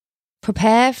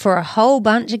prepare for a whole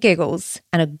bunch of giggles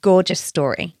and a gorgeous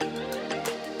story.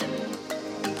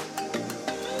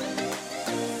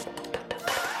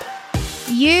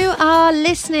 You are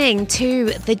listening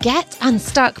to the Get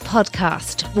Unstuck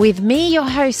podcast with me, your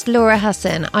host, Laura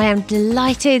Husson. I am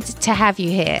delighted to have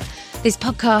you here. This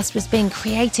podcast was being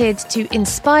created to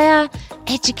inspire,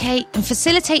 educate, and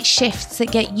facilitate shifts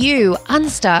that get you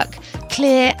unstuck,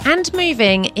 clear, and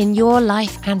moving in your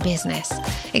life and business.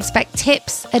 Expect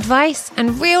tips, advice,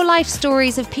 and real-life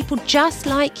stories of people just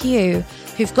like you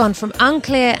who've gone from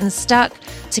unclear and stuck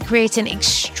to creating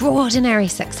extraordinary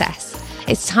success.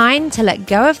 It's time to let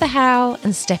go of the how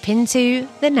and step into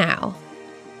the now.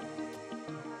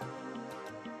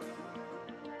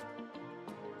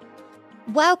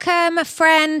 Welcome,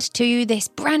 friend, to this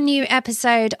brand new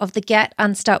episode of the Get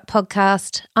Unstuck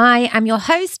podcast. I am your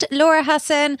host, Laura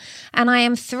Husson, and I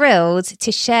am thrilled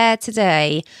to share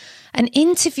today an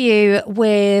interview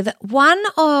with one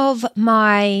of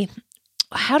my,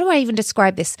 how do I even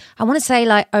describe this? I want to say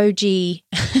like OG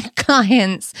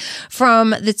clients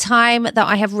from the time that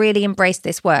I have really embraced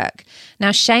this work. Now,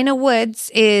 Shaneh Woods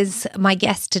is my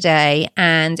guest today,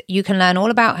 and you can learn all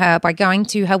about her by going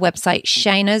to her website,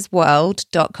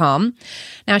 shanehsworld.com.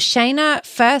 Now, Shaneh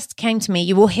first came to me.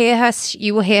 You will hear her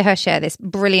share this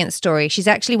brilliant story. She's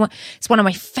actually it's one of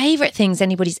my favorite things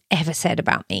anybody's ever said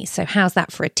about me. So how's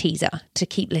that for a teaser to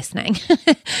keep listening?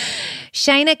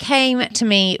 Shaneh came to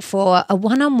me for a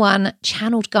one-on-one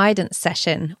channeled guidance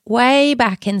session way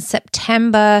back in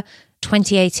September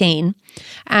 2018.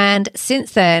 And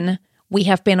since then, we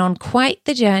have been on quite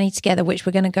the journey together, which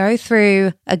we're going to go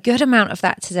through a good amount of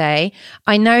that today.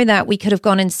 I know that we could have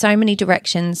gone in so many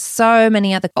directions, so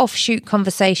many other offshoot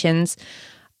conversations.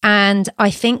 And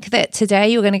I think that today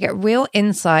you're going to get real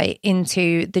insight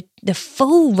into the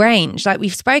full range. Like,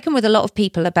 we've spoken with a lot of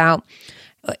people about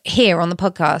here on the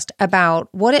podcast about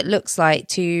what it looks like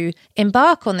to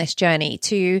embark on this journey,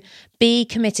 to be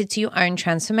committed to your own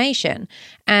transformation.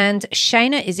 And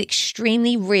Shaneh is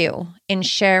extremely real in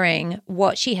sharing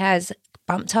what she has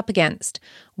bumped up against,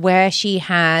 where she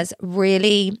has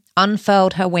really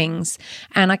unfurled her wings.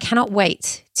 And I cannot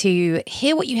wait to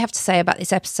hear what you have to say about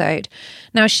this episode.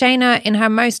 Now, Shaneh, in her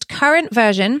most current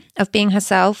version of being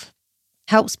herself,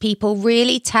 helps people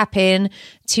really tap in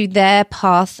to their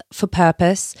path for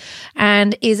purpose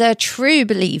and is a true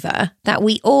believer that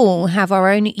we all have our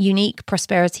own unique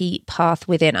prosperity path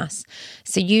within us.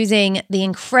 So using the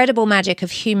incredible magic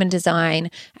of human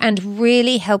design and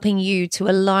really helping you to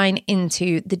align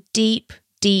into the deep,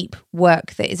 deep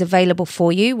work that is available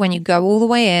for you when you go all the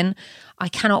way in. I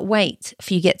cannot wait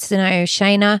for you to get to know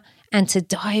Shaneh and to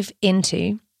dive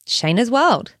into Shaneh's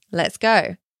world. Let's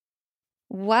go.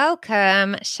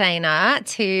 Welcome, Shaneh,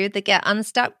 to the Get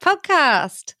Unstuck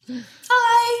podcast.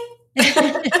 Hi.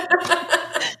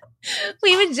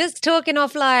 We were just talking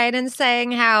offline and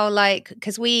saying how, like,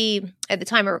 because we, at the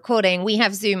time of recording, we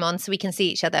have Zoom on so we can see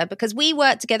each other because we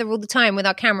work together all the time with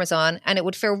our cameras on, and it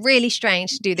would feel really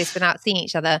strange to do this without seeing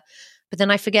each other. But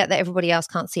then I forget that everybody else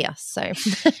can't see us. So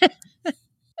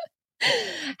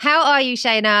how are you,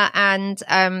 Shaneh?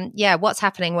 And what's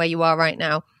happening where you are right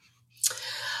now?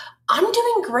 I'm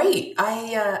doing great.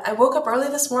 I woke up early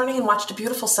this morning and watched a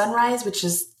beautiful sunrise, which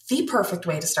is the perfect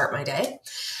way to start my day.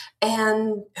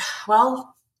 And,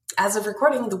 well, as of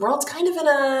recording, the world's kind of in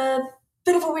a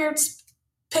bit of a weird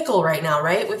pickle right now,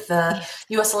 right? With the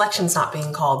U.S. elections not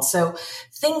being called. So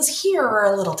things here are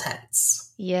a little tense.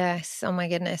 Yes. Oh my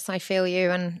goodness. I feel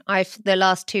you. And the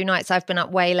last 2 nights I've been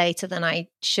up way later than I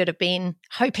should have been,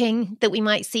 hoping that we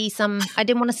might see some, I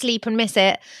didn't want to sleep and miss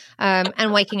it,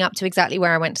 and waking up to exactly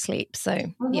where I went to sleep. So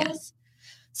yes.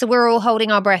 So we're all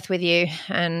holding our breath with you,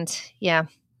 and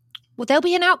well, there'll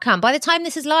be an outcome. By the time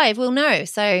this is live, we'll know.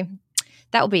 So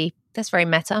that's very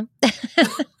meta.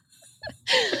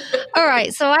 All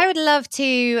right. So I would love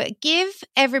to give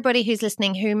everybody who's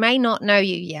listening who may not know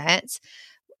you yet,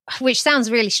 which sounds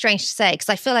really strange to say because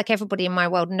I feel like everybody in my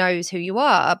world knows who you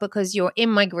are because you're in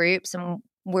my groups and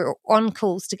we're on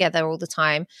calls together all the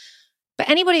time. But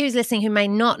anybody who's listening who may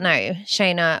not know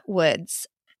Shaneh Woods,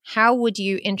 how would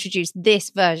you introduce this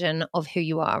version of who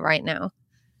you are right now?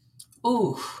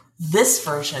 Ooh, this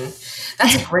version.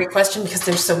 That's a great question because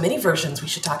there's so many versions we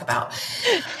should talk about.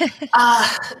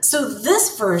 So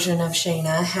this version of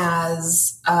Shaneh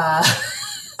has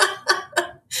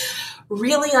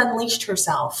really unleashed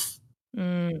herself.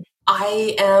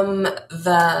 I am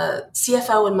the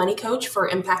CFO and money coach for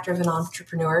impact-driven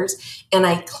entrepreneurs, and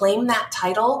I claim that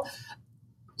title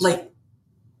like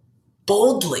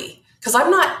boldly Because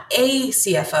I'm not a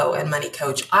CFO and money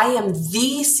coach. I am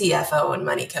the CFO and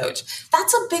money coach.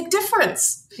 That's a big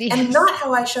difference. Yes. And not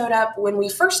how I showed up when we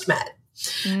first met.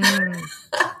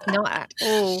 Not at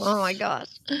all. Oh my gosh.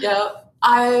 Yeah.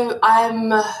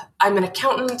 I'm an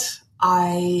accountant.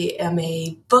 I am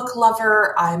a book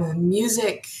lover. I'm a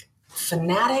music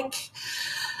fanatic.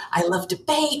 I love to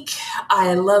bake.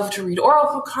 I love to read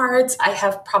oracle cards. I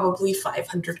have probably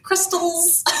 500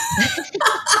 crystals.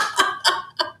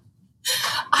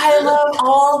 I love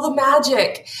all the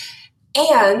magic.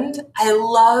 And I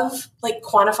love like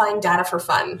quantifying data for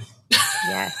fun.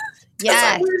 Yes.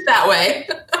 Yes. I'm weird that way.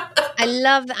 I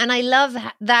love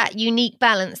that unique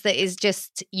balance that is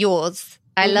just yours.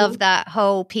 I love that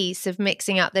whole piece of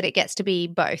mixing up that it gets to be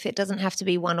both. It doesn't have to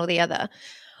be one or the other.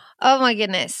 Oh my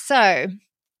goodness. So,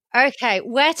 okay,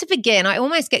 where to begin? I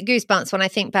almost get goosebumps when I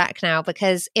think back now,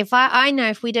 because if I know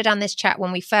if we'd have done this chat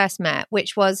when we first met,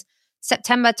 which was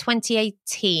September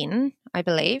 2018, I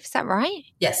believe. Is that right?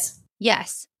 Yes.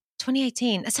 Yes.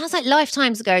 2018. It sounds like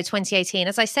lifetimes ago, 2018.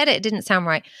 As I said it didn't sound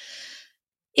right.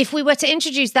 If we were to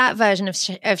introduce that version of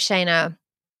Shaneh,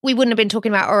 we wouldn't have been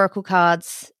talking about oracle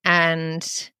cards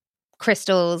and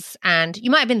crystals, and you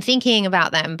might have been thinking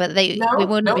about them, but we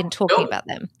wouldn't have been talking about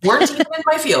them. Weren't even in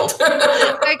my field.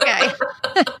 Okay.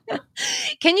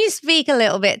 Can you speak a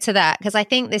little bit to that? Because I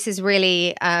think this is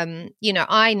really, I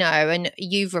know, and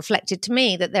you've reflected to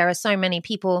me that there are so many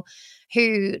people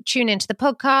who tune into the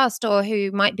podcast or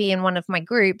who might be in one of my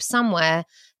groups somewhere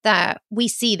that we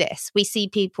see this. We see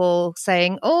people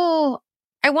saying, oh,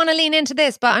 I want to lean into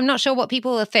this, but I'm not sure what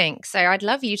people will think. So I'd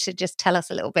love you to just tell us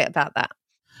a little bit about that.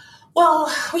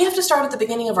 Well, we have to start at the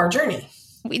beginning of our journey.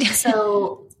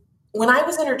 So when I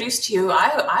was introduced to you,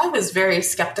 I was very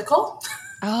skeptical.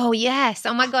 Oh, yes.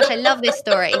 Oh, my gosh. I love this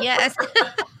story. Yes.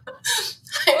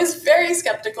 I was very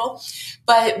skeptical,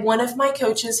 but one of my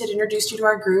coaches had introduced you to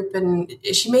our group and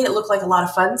she made it look like a lot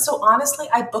of fun. So honestly,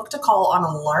 I booked a call on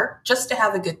a lark just to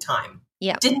have a good time.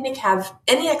 Yeah. Didn't have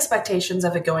any expectations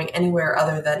of it going anywhere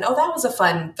other than, oh, that was a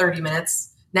fun 30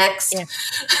 minutes. Next. Yeah.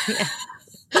 Yeah.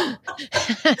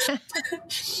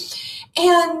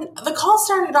 And the call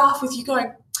started off with you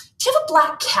going, do you have a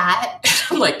black cat?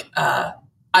 I'm like,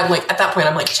 at that point,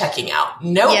 I'm like checking out.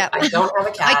 Nope, yep. I don't have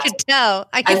a cat. I could tell.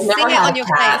 I could see it on your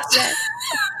face. Yes.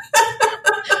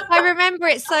 I remember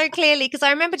it so clearly because I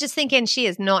remember just thinking she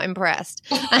is not impressed.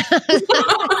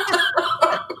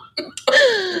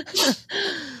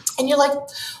 And you're like,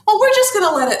 well, we're just going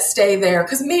to let it stay there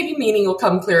because maybe meaning will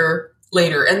come clear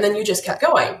later. And then you just kept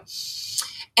going.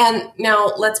 And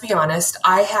now let's be honest.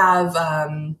 I have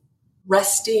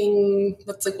resting.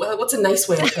 What's a nice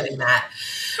way of putting that?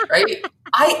 Right.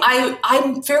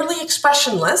 I'm fairly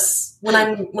expressionless when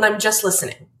I'm just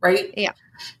listening. Right. Yeah.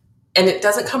 And it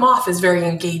doesn't come off as very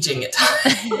engaging at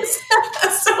times.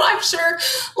 So I'm sure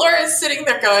Laura is sitting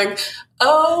there going,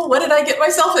 oh, what did I get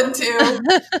myself into?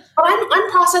 But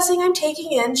I'm processing, I'm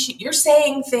taking in, you're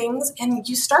saying things, and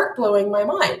you start blowing my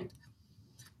mind.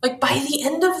 Like by the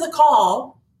end of the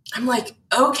call, I'm like,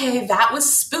 okay, that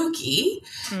was spooky.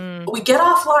 We get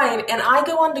offline and I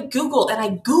go on to Google and I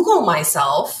Google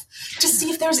myself to see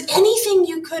if there's anything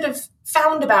you could have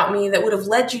found about me that would have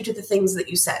led you to the things that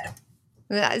you said.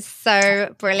 That's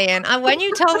so brilliant. And when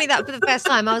you told me that for the first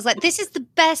time, I was like, this is the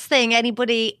best thing I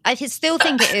still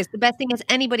think it is the best thing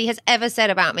anybody has ever said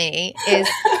about me, is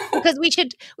because we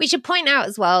should point out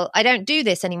as well, I don't do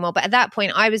this anymore, but at that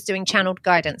point I was doing channeled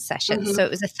guidance sessions. Mm-hmm. So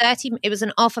it was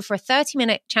an offer for a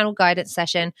 30-minute channel guidance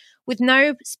session with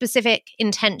no specific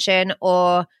intention,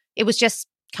 or it was just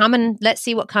come and let's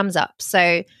see what comes up. So,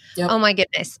 yep. Oh my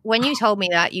goodness. When you told me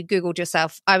that you Googled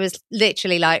yourself, I was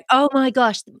literally like, oh my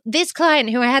gosh, this client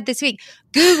who I had this week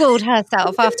Googled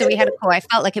herself after we had a call. I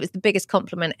felt like it was the biggest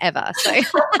compliment ever. So,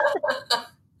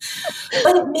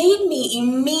 but it made me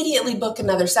immediately book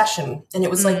another session. And it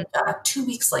was 2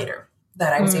 weeks later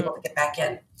that I was able to get back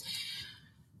in.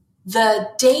 The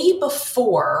day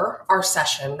before our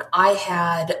session, I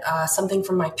had something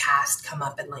from my past come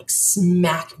up and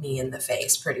smack me in the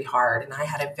face pretty hard. And I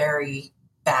had a very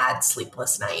bad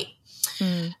sleepless night.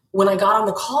 When I got on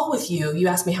the call with you, you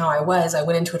asked me how I was. I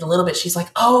went into it a little bit. She's like,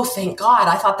 oh, thank God.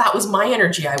 I thought that was my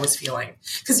energy I was feeling.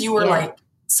 Because you were like,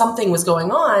 something was going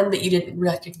on, but you didn't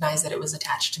recognize that it was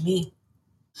attached to me.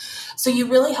 So you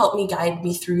really helped me guide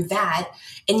me through that.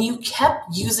 And you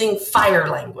kept using fire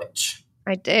language.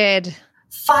 I did.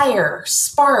 Fire,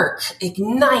 spark,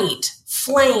 ignite,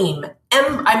 flame.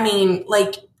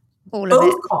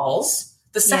 Both calls,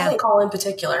 the second call in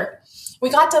particular. We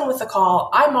got done with the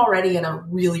call. I'm already in a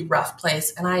really rough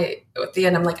place. And at the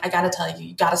end, I'm like, I got to tell you,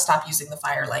 you got to stop using the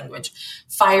fire language.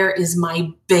 Fire is my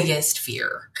biggest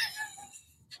fear.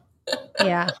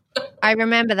 Yeah. I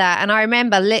remember that. And I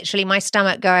remember literally my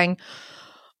stomach going,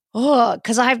 oh,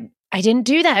 because I didn't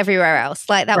do that everywhere else.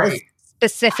 Like that was Right.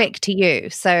 specific to you.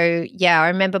 So yeah, I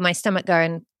remember my stomach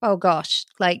going, oh gosh,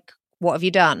 like what have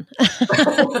you done?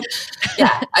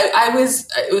 Yeah,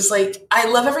 it was like, I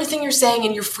love everything you're saying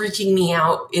and you're freaking me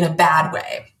out in a bad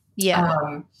way.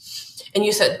 Yeah. And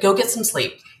you said, go get some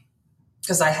sleep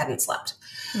because I hadn't slept.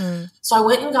 Mm. So I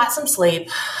went and got some sleep.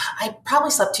 I probably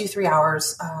slept 2-3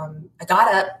 hours. I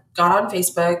got up, got on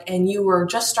Facebook, and you were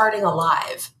just starting a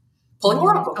live pulling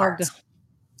oracle cards.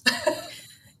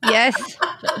 Yes.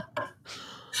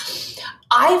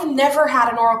 I've never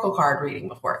had an oracle card reading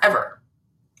before, ever.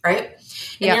 Right?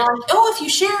 And you're like, oh, if you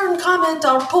share and comment,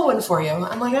 I'll pull one for you.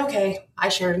 I'm like, okay. I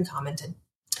shared and commented.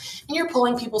 And you're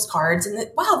pulling people's cards and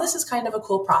wow, this is kind of a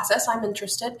cool process. I'm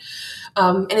interested.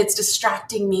 And it's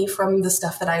distracting me from the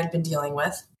stuff that I had been dealing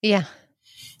with. Yeah.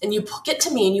 And you get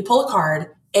to me and you pull a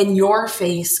card and your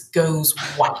face goes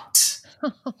white.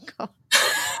 Oh, God.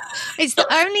 It's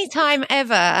the only time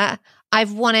ever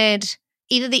I've wanted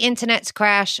either the internet to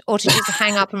crash or to just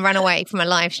hang up and run away from a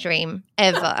live stream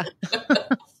ever.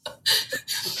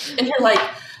 And you're like,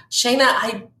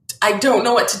 Shaneh, I don't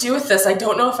know what to do with this. I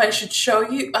don't know if I should show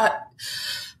you.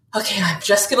 Okay, I'm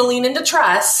just going to lean into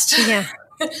trust. Yeah.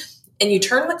 And you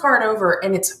turn the card over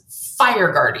and it's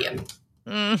Fire Guardian.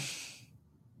 It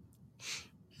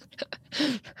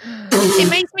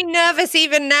makes me nervous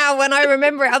even now when I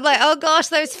remember it. I'm like, oh gosh,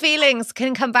 those feelings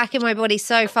can come back in my body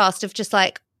so fast of just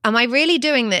like, am I really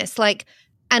doing this? Like,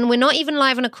 and we're not even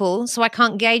live on a call, so I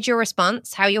can't gauge your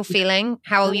response, how you're feeling,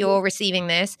 how you're receiving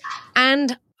this.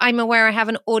 And I'm aware I have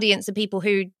an audience of people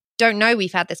who don't know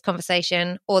we've had this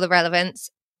conversation or the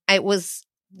relevance. It was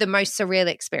the most surreal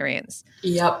experience.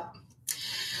 Yep.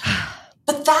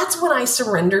 But that's when I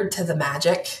surrendered to the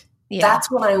magic. Yeah.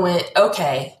 That's when I went,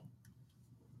 okay,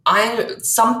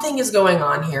 something is going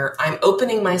on here. I'm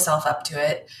opening myself up to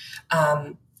it.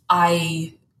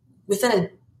 Within a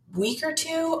week or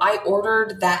two, I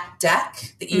ordered that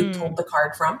deck that you pulled the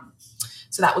card from.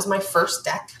 So that was my first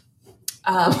deck.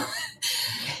 And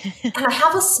I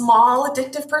have a small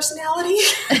addictive personality.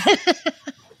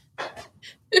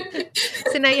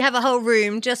 So now you have a whole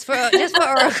room just for oracle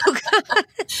cards.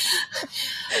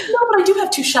 No, but I do have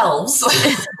 2 shelves.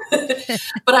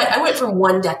 But I went from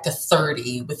 1 deck to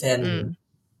 30 within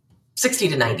 60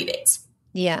 to 90 days.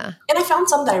 Yeah. And I found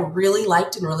some that I really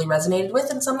liked and really resonated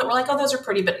with, and some that were like, oh, those are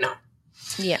pretty, but no.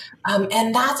 Yeah.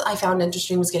 And that's I found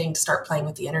interesting was getting to start playing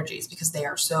with the energies because they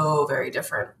are so very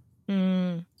different.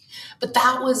 But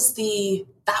that was the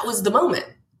moment,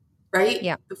 right?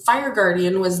 Yeah. The Fire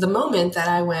Guardian was the moment that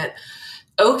I went,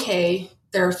 okay,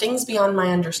 there are things beyond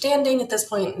my understanding at this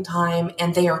point in time,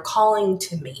 and they are calling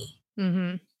to me.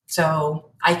 Mm-hmm.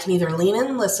 So I can either lean in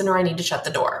and listen, or I need to shut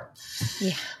the door.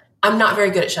 Yeah. I'm not very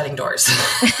good at shutting doors.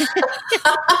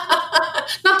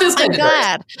 Not this kind of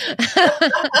doors.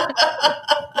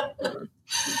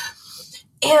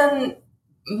 And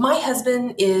my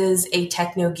husband is a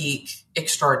techno geek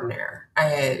extraordinaire.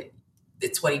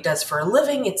 It's what he does for a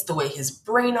living. It's the way his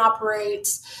brain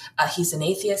operates. He's an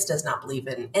atheist, does not believe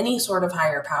in any sort of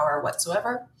higher power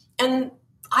whatsoever. And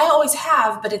I always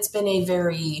have, but it's been a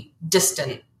very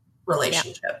distant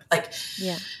relationship.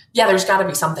 Yeah, there's got to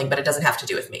be something, but it doesn't have to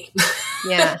do with me.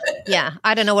 Yeah.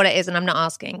 I don't know what it is, and I'm not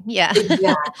asking. Yeah.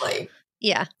 Exactly.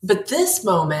 Yeah. But this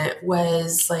moment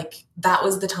was like, that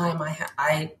was the time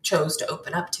I chose to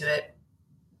open up to it.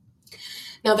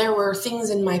 Now, there were things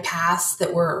in my past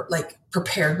that were like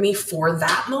prepared me for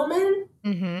that moment,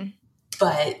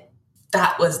 but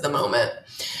that was the moment.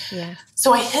 Yeah.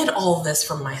 So I hid all this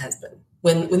from my husband.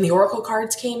 When the oracle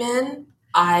cards came in,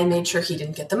 I made sure he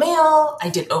didn't get the mail. I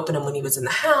didn't open them when he was in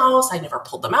the house. I never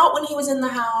pulled them out when he was in the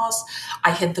house.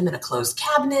 I hid them in a closed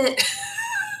cabinet.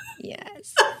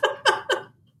 Yes.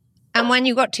 And when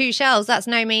you got 2 shelves, that's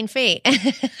no mean feat.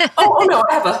 Oh no,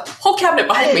 I have a whole cabinet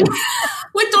behind me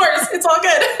with doors. It's all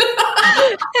good.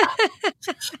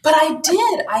 But I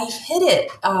hid it.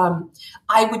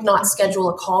 I would not schedule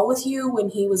a call with you when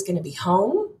he was going to be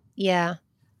home. Yeah.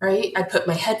 Right? I put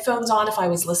my headphones on if I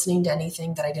was listening to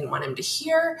anything that I didn't want him to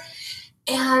hear.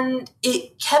 And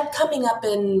it kept coming up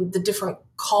in the different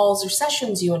calls or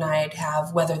sessions you and I'd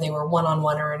have, whether they were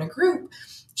one-on-one or in a group.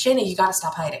 Shaneh, you got to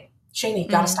stop hiding. Shaneh, you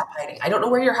got to stop hiding. I don't know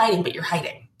where you're hiding, but you're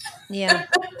hiding. Yeah.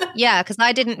 Yeah, because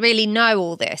I didn't really know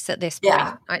all this at this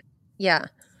point. Yeah.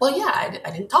 Well, yeah, I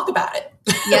didn't talk about it.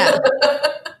 Yeah.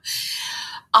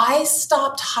 I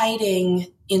stopped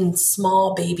hiding in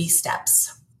small baby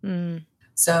steps.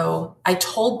 So I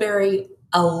told Barry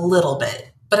a little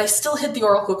bit, but I still hid the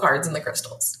oracle cards and the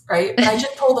crystals, right? But I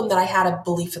just told him that I had a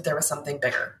belief that there was something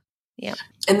bigger. Yeah.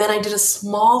 And then I did a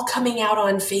small coming out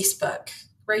on Facebook,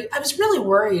 right? I was really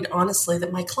worried, honestly,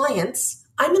 that my clients,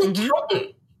 I'm an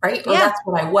accountant, right? Or that's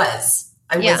what I was.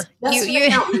 I was just an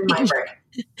accountant in my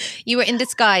brain. You were in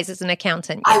disguise as an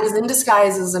accountant. I was in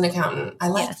disguise as an accountant. I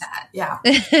like that. Yeah.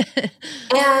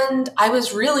 And I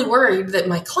was really worried that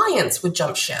my clients would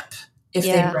jump ship if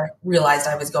they realized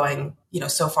I was going,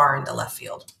 so far into left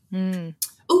field.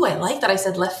 Ooh, I like that I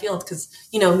said left field because,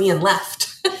 me and left.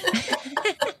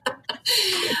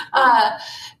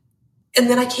 And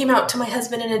then I came out to my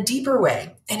husband in a deeper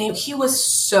way, and he was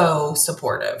so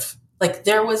supportive. Like,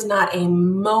 there was not a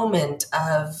moment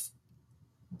of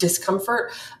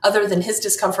discomfort other than his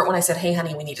discomfort when I said, hey,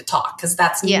 honey, we need to talk, because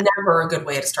that's never a good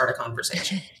way to start a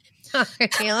conversation. I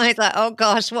was like, oh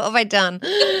gosh, what have I done?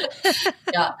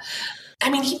 Yeah. I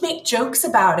mean, he'd make jokes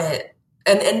about it.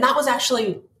 And that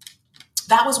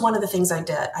was one of the things I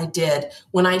did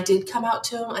when I did come out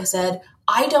to him. I said,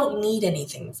 I don't need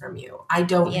anything from you. I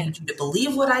don't need you to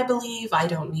believe what I believe. I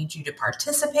don't need you to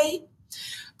participate.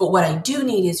 But what I do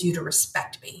need is you to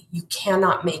respect me. You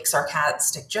cannot make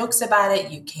sarcastic jokes about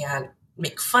it. You can't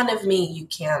make fun of me. You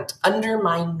can't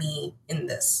undermine me in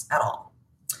this at all.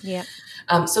 Yeah.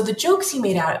 So the jokes he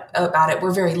made out about it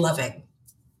were very loving.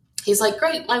 He's like,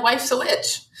 great, my wife's a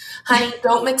witch. Honey,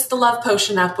 don't mix the love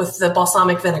potion up with the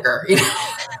balsamic vinegar,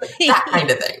 that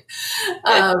kind of thing.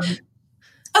 I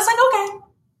was like, okay,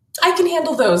 I can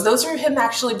handle those. Those are him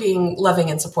actually being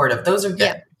loving and supportive. Those are good.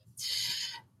 Yeah.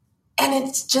 And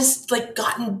it's just like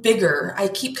gotten bigger. I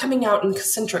keep coming out in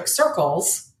concentric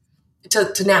circles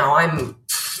to now I'm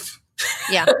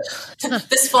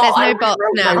this fall I wrote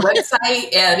my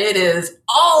website and it is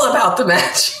all about the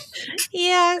magic.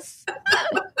 Yes.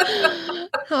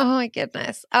 Oh my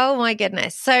goodness.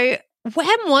 So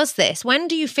when was this? When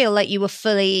do you feel like you were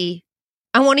fully,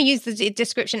 I want to use the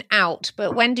description out,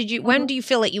 but when do you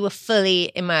feel like you were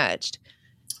fully emerged?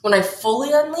 When I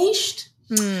fully unleashed?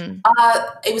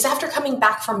 It was after coming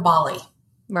back from Bali.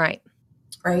 Right.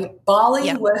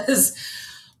 Bali was,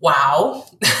 wow.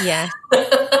 Yeah.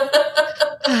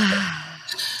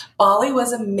 Bali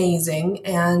was amazing.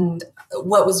 And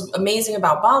what was amazing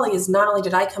about Bali is not only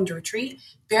did I come to retreat,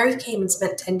 Barry came and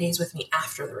spent 10 days with me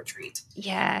after the retreat.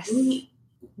 Yes.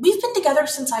 We've been together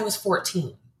since I was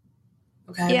 14.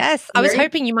 Okay. Yes. I was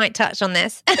hoping you might touch on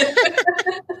this.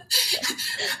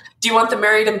 Do you want the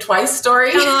married him twice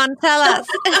story? Come on, tell us.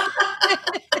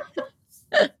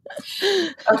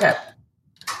 Okay.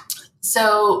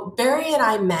 So Barry and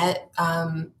I met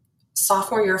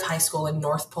sophomore year of high school in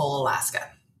North Pole, Alaska.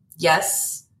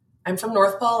 Yes, I'm from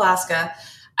North Pole, Alaska.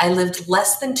 I lived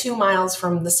less than 2 miles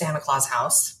from the Santa Claus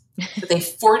house with a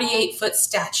 48-foot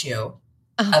statue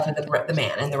of the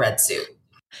man in the red suit.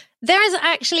 There is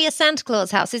actually a Santa Claus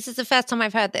house. This is the first time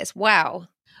I've heard this. Wow.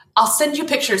 I'll send you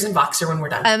pictures in Voxer when we're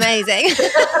done. Amazing.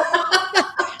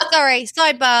 Sorry,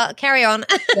 sidebar, carry on.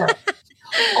 Yeah.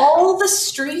 All the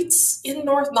streets in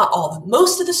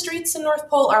most of the streets in North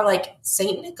Pole are like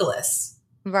St. Nicholas.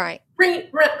 Right.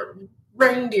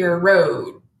 Reindeer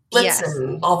Road,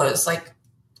 Blitzen, all those, like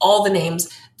all the names.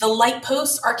 The light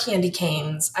posts are candy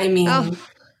canes. I mean,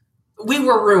 we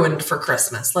were ruined for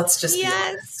Christmas. Let's just be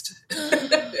honest.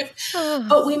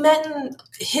 But we met in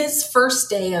his first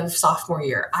day of sophomore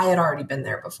year. I had already been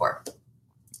there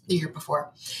the year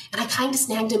before. And I kind of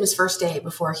snagged him his first day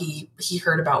before he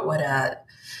heard about what a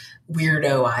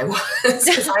weirdo I was.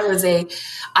 Because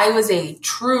I was a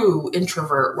true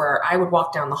introvert where I would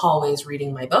walk down the hallways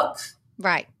reading my book.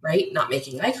 Right. Not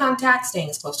making eye contact, staying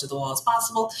as close to the wall as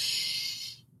possible.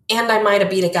 And I might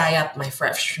have beat a guy up my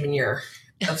freshman year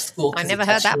of school. I never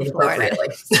heard that before.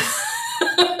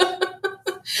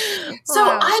 So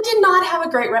I did not have a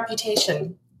great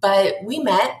reputation, but we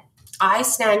met. I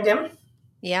snagged him.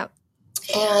 Yep.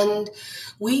 And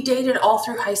we dated all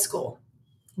through high school.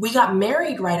 We got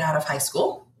married right out of high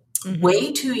school,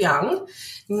 way too young.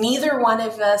 Neither one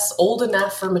of us old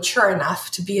enough or mature enough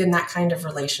to be in that kind of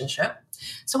relationship.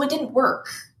 So it didn't work,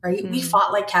 right? We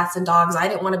fought like cats and dogs. I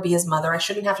didn't want to be his mother. I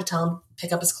shouldn't have to tell him,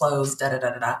 pick up his clothes,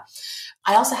 da-da-da-da-da.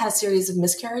 I also had a series of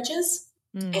miscarriages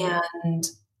and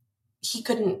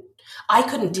I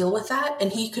couldn't deal with that.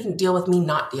 And he couldn't deal with me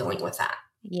not dealing with that.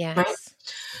 Yes. Right?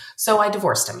 So I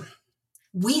divorced him.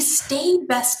 We stayed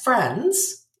best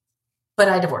friends, but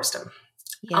I divorced him.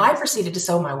 Yes. I proceeded to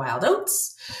sow my wild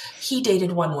oats. He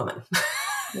dated one woman.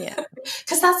 Yeah.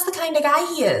 Because that's the kind of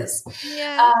guy he is.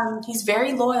 Yeah. He's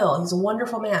very loyal. He's a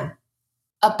wonderful man.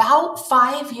 About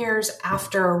 5 years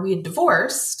after we had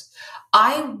divorced,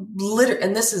 I literally,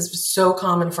 and this is so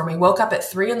common for me, woke up at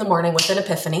 3 a.m. with an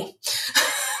epiphany.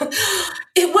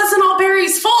 It wasn't all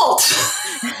Barry's fault.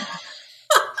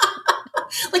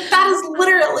 Like, That is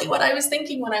literally what I was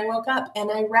thinking when I woke up.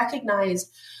 And I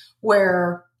recognized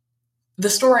where the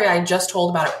story I just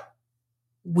told about it,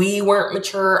 we weren't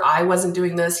mature. I wasn't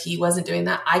doing this. He wasn't doing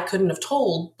that. I couldn't have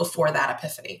told before that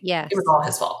epiphany. Yes. It was all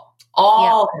his fault.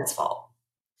 All his fault.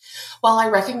 Well, I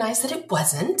recognized that it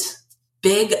wasn't.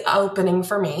 Big opening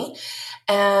for me.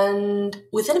 And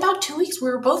within about 2 weeks, we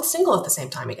were both single at the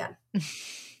same time again.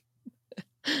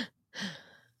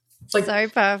 Like so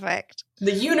perfect.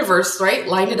 The universe, right,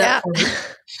 lined it up for me.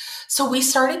 So we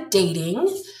started dating.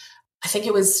 I think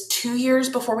it was 2 years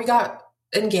before we got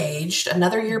engaged,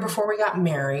 another year before we got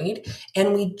married,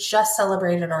 and we just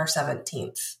celebrated our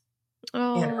 17th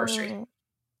anniversary.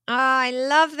 Oh, I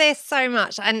love this so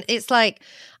much. And it's like,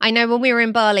 I know when we were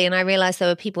in Bali and I realized there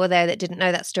were people there that didn't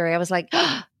know that story, I was like,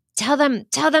 oh, tell them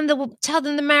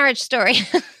the marriage story.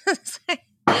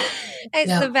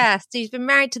 It's the best. He's been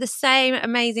married to the same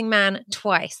amazing man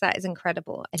twice. That is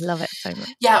incredible. I love it so much.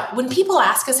 Yeah. When people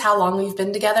ask us how long we've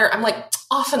been together, I'm like,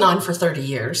 off and on for 30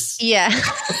 years. Yeah.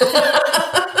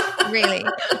 Really.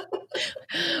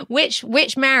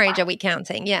 Which marriage are we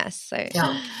counting? Yes. So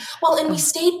yeah. Well, and we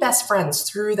stayed best friends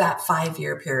through that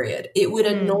 5-year period. It would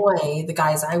annoy the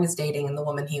guys I was dating and the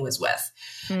woman he was with.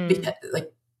 Because,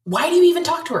 like, why do you even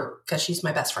talk to her? Because she's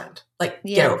my best friend. Like,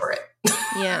 get over it.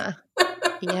 Yeah.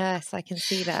 Yes, I can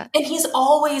see that. And he's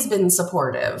always been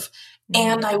supportive.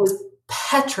 And I was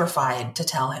petrified to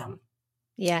tell him.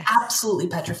 Yeah. Absolutely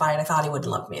petrified. I thought he wouldn't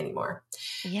love me anymore.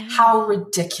 Yeah. How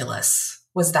ridiculous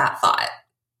was that thought?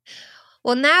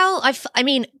 Well, now I've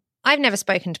never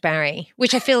spoken to Barry,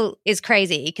 which I feel is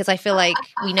crazy because I feel like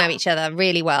we know each other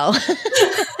really well.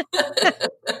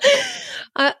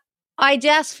 I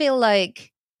just feel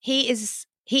like he is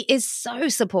so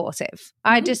supportive.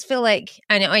 I just feel like,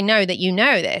 and I know that you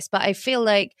know this, but I feel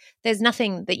like there's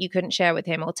nothing that you couldn't share with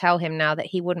him or tell him now that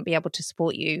he wouldn't be able to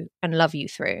support you and love you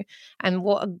through. And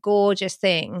what a gorgeous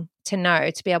thing to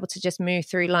know, to be able to just move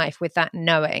through life with that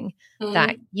knowing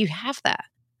that you have that.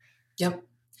 Yep.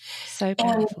 So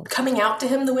powerful. And coming out to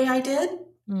him the way I did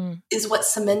is what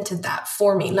cemented that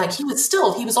for me. Like he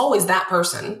was always that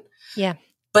person. Yeah.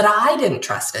 But I didn't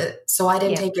trust it. So I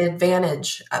didn't take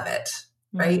advantage of it.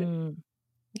 Right?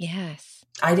 Yes.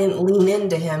 I didn't lean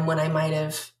into him when I might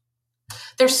have.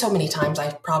 There's so many times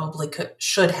I probably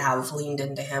should have leaned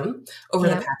into him over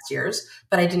the past years,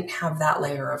 but I didn't have that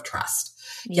layer of trust.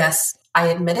 Yes, I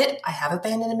admit it. I have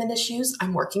abandonment issues.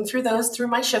 I'm working through those through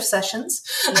my shift sessions.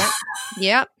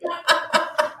 Yep.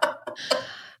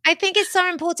 I think it's so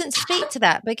important to speak to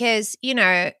that because, you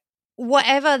know,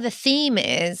 whatever the theme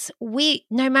is,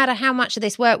 no matter how much of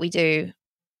this work we do,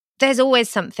 there's always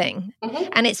something.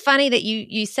 And it's funny that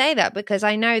you say that because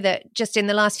I know that just in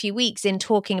the last few weeks in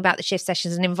talking about the shift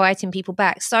sessions and inviting people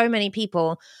back, so many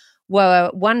people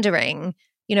were wondering,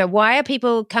 you know, why are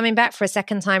people coming back for a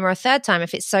second time or a third time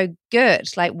if it's so good?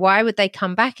 Like, why would they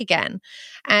come back again?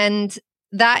 And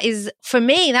that is, for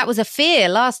me, that was a fear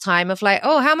last time of like,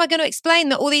 oh, how am I going to explain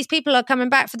that all these people are coming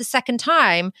back for the second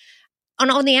time? And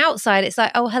on the outside, it's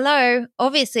like, oh, hello,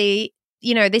 obviously,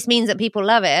 you know, this means that people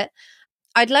love it.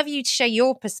 I'd love you to share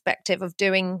your perspective of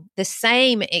doing the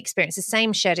same experience, the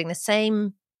same shedding, the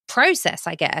same process,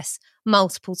 I guess,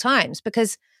 multiple times.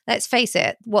 Because let's face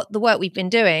it, what the work we've been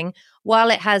doing,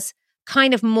 while it has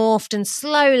kind of morphed and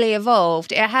slowly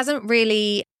evolved, it hasn't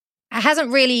really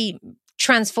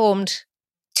transformed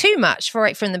too much for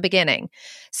it from the beginning.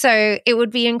 So it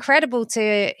would be incredible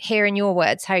to hear in your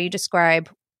words how you describe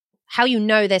how you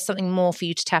know there's something more for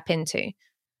you to tap into.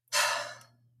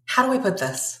 How do I put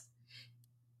this?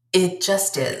 It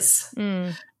just is.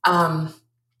 We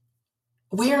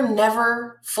are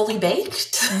never fully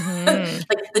baked.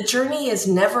 Like the journey is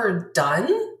never done,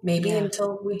 maybe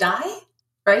until we die,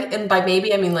 right? And by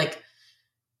maybe, I mean like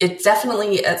it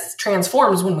definitely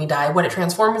transforms when we die. What it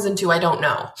transforms into, I don't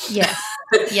know. Yeah.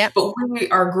 But we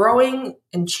are growing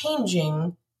and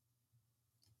changing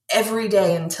every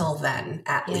day until then,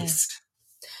 at least.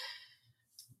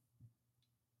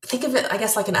 Think of it, I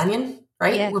guess, like an onion.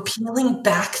 Right? Yeah. We're peeling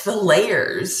back the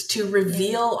layers to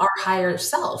reveal our higher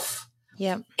self.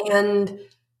 Yeah. And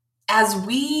as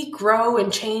we grow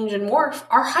and change and morph,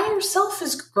 our higher self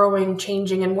is growing,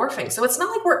 changing, and morphing. So it's not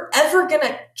like we're ever going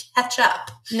to catch up,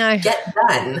 get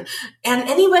done. And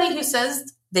anybody who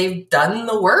says they've done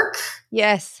the work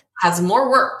has more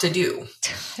work to do.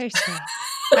 Totally.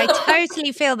 I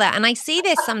totally feel that. And I see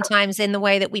this sometimes in the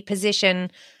way that we position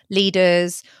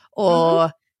leaders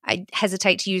or I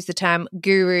hesitate to use the term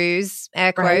gurus,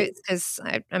 air quotes, because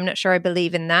I'm not sure I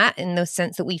believe in that in the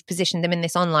sense that we've positioned them in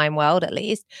this online world, at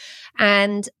least.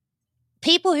 And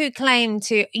people who claim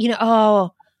to, you know,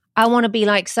 oh, I want to be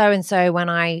like so-and-so when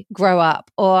I grow up,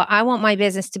 or I want my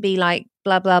business to be like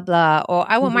blah, blah, blah, or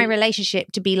I want my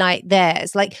relationship to be like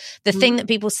theirs. Like the thing that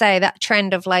people say, that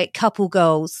trend of like couple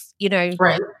goals, you know,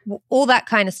 Right. all that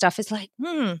kind of stuff is like,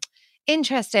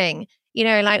 interesting. You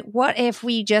know, like what if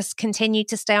we just continue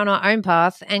to stay on our own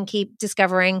path and keep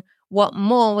discovering what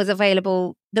more was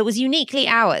available that was uniquely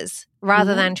ours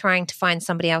rather than trying to find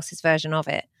somebody else's version of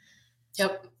it.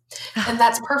 Yep. And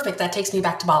that's perfect. That takes me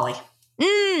back to Bali.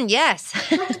 Yes.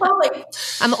 Back to Bali.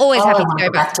 I'm always happy to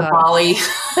go back to Bali.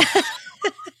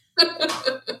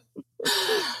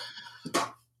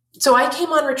 So I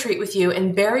came on retreat with you,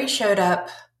 and Barry showed up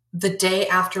the day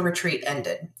after retreat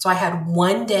ended. So I had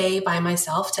one day by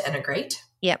myself to integrate.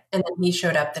 Yep. And then he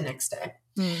showed up the next day.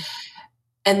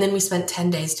 And then we spent 10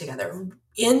 days together.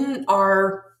 In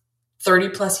our 30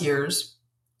 plus years,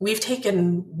 we've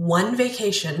taken one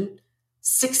vacation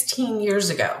 16 years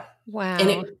ago. Wow.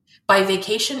 And by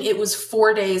vacation, it was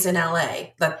 4 days in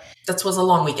LA. That was a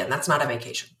long weekend. That's not a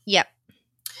vacation. Yep.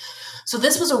 So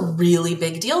this was a really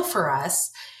big deal for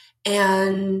us.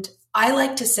 And I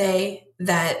like to say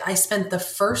that I spent the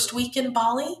first week in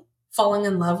Bali falling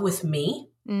in love with me,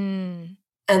 and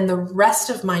the rest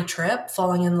of my trip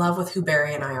falling in love with who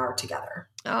Barry and I are together.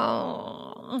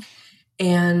 Oh.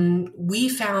 And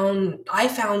I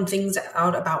found things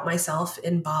out about myself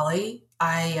in Bali.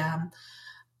 I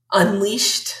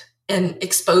unleashed and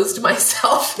exposed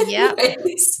myself in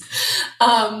ways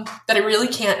that I really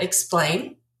can't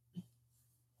explain.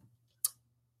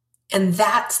 And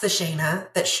that's the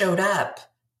Shaneh that showed up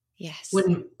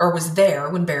was there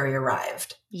when Barry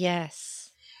arrived.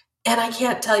 Yes. And I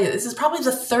can't tell you, this is probably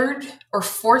the third or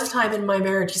fourth time in my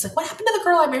marriage. He's like, what happened to the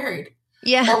girl I married?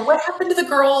 Yeah. Or what happened to the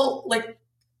girl, like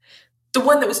the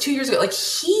one that was 2 years ago? Like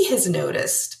he has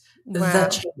noticed the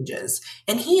changes,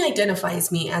 and he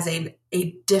identifies me as a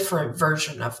different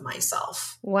version of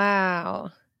myself.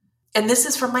 Wow. And this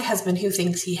is from my husband, who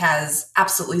thinks he has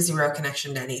absolutely zero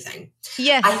connection to anything.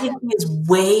 Yes. I think he is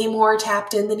way more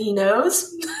tapped in than he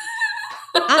knows.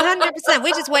 100%.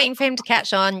 We're just waiting for him to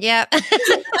catch on. Yep.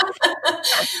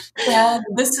 And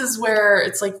this is where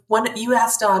it's like, you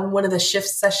asked on one of the shift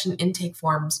session intake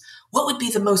forms, what would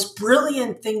be the most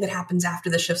brilliant thing that happens after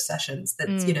the shift sessions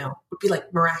that's, would be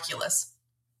like miraculous.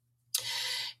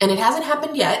 And it hasn't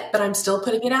happened yet, but I'm still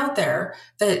putting it out there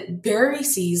that Barry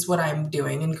sees what I'm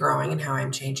doing and growing and how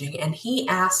I'm changing. And he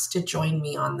asked to join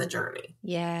me on the journey.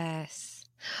 Yes.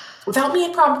 Without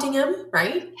me prompting him,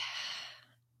 right?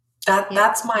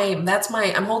 That's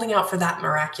my, I'm holding out for that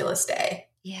miraculous day.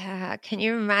 Yeah. Can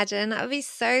you imagine? That would be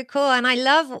so cool. And I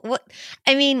love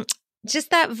just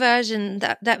that version,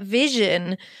 that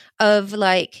vision of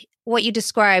like what you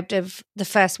described of the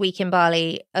first week in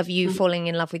Bali, of you falling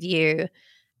in love with you.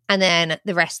 And then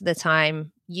the rest of the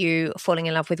time, you falling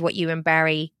in love with what you and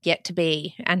Barry get to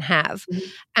be and have.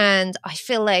 And I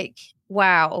feel like,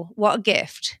 wow, what a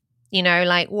gift.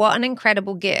 Like what an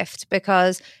incredible gift,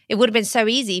 because it would have been so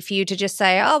easy for you to just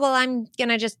say, oh, well, I'm going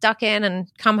to just duck in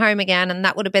and come home again. And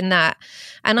that would have been that.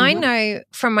 And I know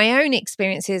from my own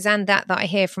experiences and that I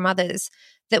hear from others,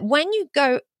 that when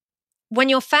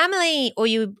your family or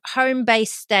your home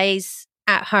base stays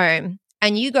at home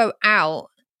and you go out,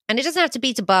 and it doesn't have to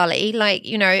be to Bali, like,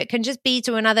 it can just be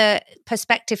to another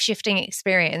perspective shifting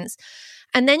experience.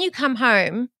 And then you come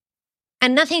home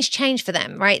and nothing's changed for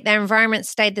them, right? Their environment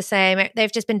stayed the same.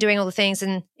 They've just been doing all the things.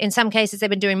 And in some cases, they've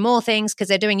been doing more things because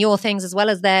they're doing your things as well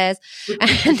as theirs.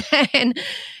 And then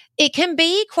it can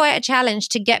be quite a challenge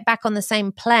to get back on the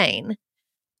same plane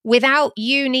without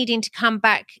you needing to come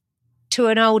back to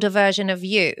an older version of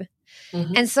you.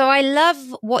 And so I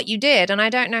love what you did. And I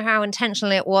don't know how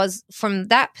intentional it was from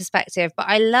that perspective, but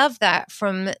I love that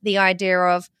from the idea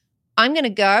of, I'm going to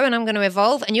go and I'm going to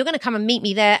evolve and you're going to come and meet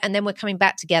me there. And then we're coming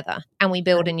back together and we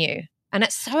build anew. And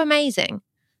it's so amazing.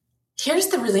 Here's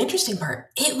the really interesting part.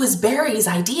 It was Barry's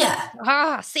idea.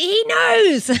 See, he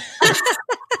knows.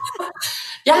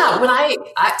 Yeah. When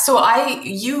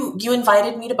you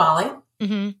invited me to Bali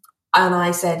and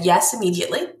I said yes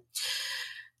immediately.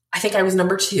 I think I was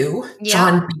number 2. Yeah.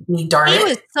 John beat me, darn it. He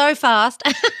was so fast.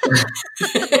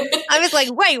 I was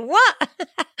like, wait, what?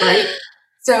 Right?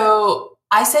 So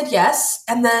I said yes.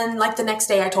 And then like the next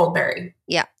day I told Barry.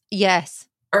 Yeah. Yes.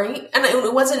 All right. And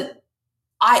it wasn't,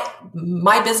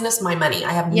 my business, my money.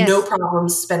 I have no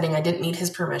problems spending. I didn't need his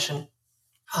permission.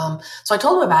 So I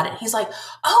told him about it. He's like,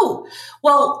 oh,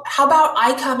 well, how about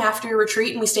I come after your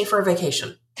retreat and we stay for a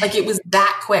vacation? Like it was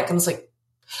that quick. And I was like,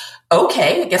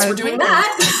 okay, I guess we're doing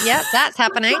that. Yep, that's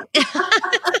happening.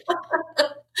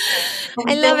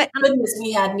 I love it. Goodness,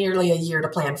 we had nearly a year to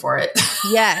plan for it.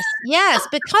 Yes,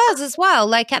 because as well,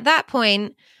 like at that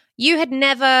point, you had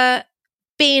never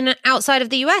been outside of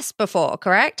the US before,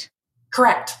 correct?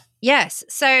 Correct. Yes.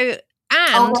 So,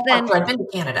 I'd been to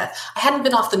Canada. I hadn't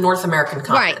been off the North American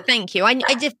continent. Right. Thank you.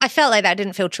 I felt like that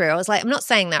didn't feel true. I was like, I'm not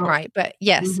saying that right, but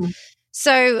yes. Mm-hmm.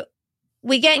 So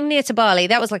we're getting near to Bali.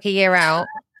 That was like a year out.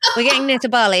 We're getting near to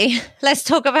Bali. Let's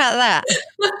talk about that.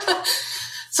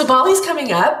 So Bali's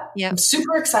coming up. Yep. I'm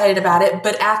super excited about it,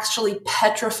 but actually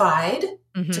petrified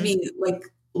to be like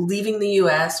leaving the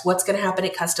US. What's going to happen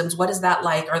at customs? What is that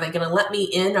like? Are they going to let me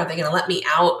in? Are they going to let me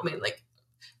out? I mean, like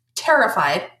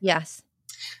terrified. Yes.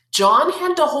 John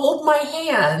had to hold my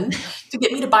hand to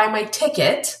get me to buy my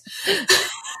ticket. And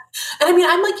I mean,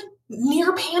 I'm like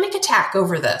near panic attack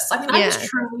over this. I mean, I was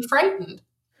truly frightened.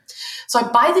 So I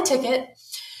buy the ticket.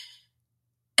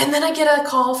 And then I get a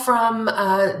call from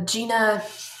Gina.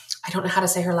 I don't know how to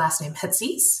say her last name.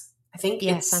 Hetzies, I think.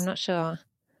 Yes, I'm not sure.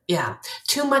 Yeah.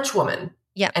 Too Much Woman.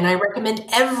 Yeah. And I recommend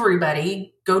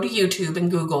everybody go to YouTube and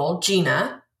Google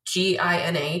Gina,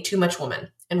 Gina, Too Much Woman,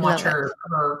 and watch her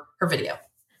video.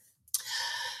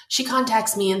 She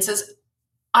contacts me and says,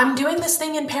 I'm doing this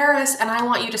thing in Paris and I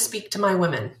want you to speak to my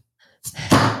women.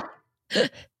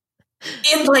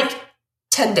 In like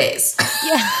 10 days.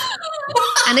 Yeah.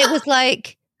 And it was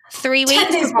like 3 weeks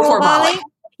 10 days before Bali.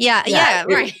 Yeah,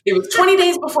 right. It was 20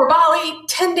 days before Bali,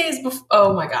 10 days before.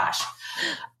 Oh my gosh.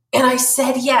 And I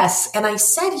said yes. And I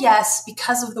said yes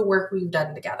because of the work we've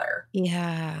done together.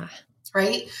 Yeah.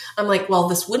 Right? I'm like, well,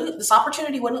 this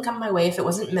opportunity wouldn't come my way if it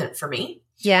wasn't meant for me.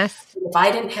 Yes. If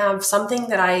I didn't have something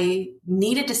that I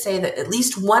needed to say that at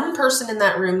least one person in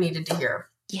that room needed to hear.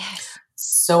 Yes.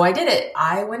 So I did it.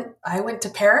 I went to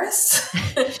Paris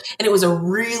and it was a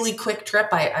really quick trip.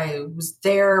 I was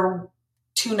there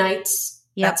 2 nights.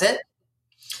 Yep. That's it.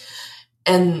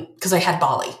 And because I had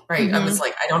Bali, right? I was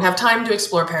like, I don't have time to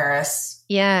explore Paris.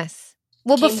 Yes.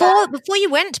 Well, before you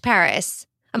went to Paris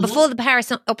and before the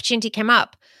Paris opportunity came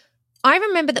up, I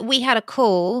remember that we had a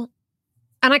call,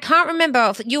 and I can't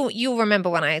remember. You'll remember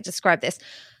when I described this.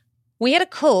 We had a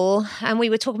call and we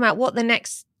were talking about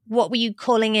what were you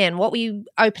calling in? What were you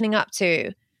opening up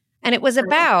to? And it was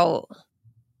about,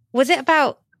 was it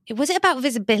about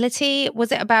visibility? It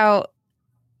was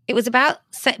about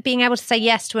being able to say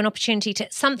yes to an opportunity, to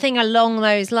something along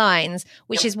those lines,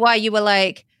 which is why you were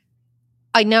like,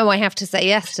 I know I have to say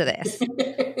yes to this.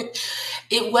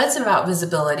 It was about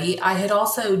visibility. I had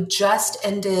also just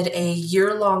ended a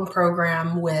year-long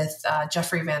program with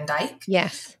Jeffrey Van Dyke.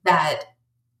 Yes. That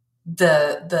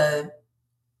the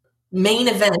main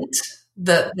event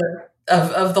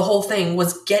of the whole thing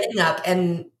was getting up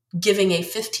and giving a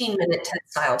 15-minute TED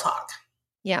style talk.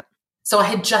 Yeah. So I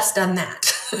had just done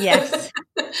that. Yes.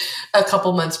 A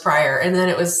couple months prior. And then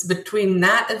it was between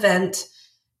that event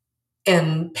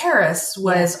and Paris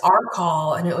was our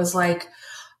call. And it was like,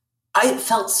 I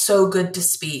felt so good to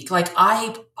speak. Like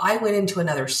I went into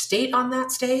another state on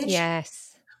that stage.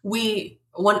 Yes.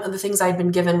 One of the things I'd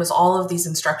been given was all of these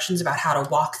instructions about how to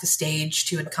walk the stage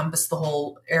to encompass the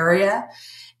whole area.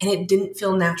 And it didn't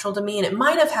feel natural to me. And it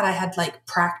might have had, I had like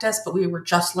practice, but we were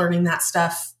just learning that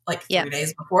stuff like 3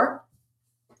 days before.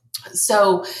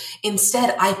 So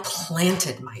instead I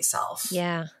planted myself.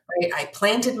 Yeah. Right? I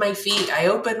planted my feet. I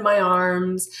opened my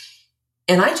arms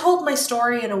and I told my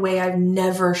story in a way I've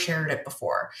never shared it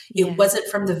before. It wasn't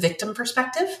from the victim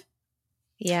perspective.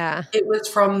 Yeah. It was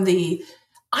from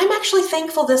I'm actually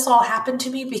thankful this all happened to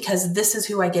me because this is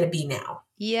who I get to be now.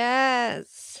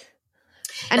 Yes.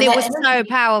 And it was so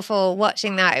powerful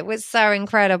watching that. It was so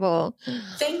incredible.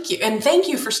 Thank you. And thank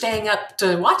you for staying up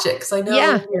to watch it. Cause I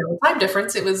know, time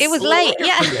difference. It was late.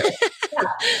 Yeah.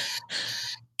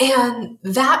 And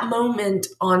that moment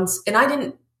and I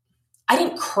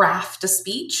didn't craft a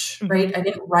speech, right? I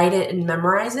didn't write it and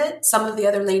memorize it. Some of the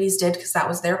other ladies did because that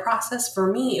was their process.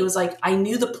 For me, it was like, I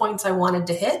knew the points I wanted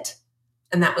to hit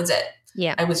and that was it.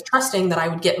 Yeah. I was trusting that I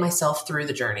would get myself through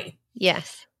the journey.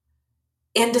 Yes.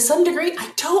 And to some degree,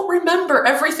 I don't remember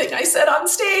everything I said on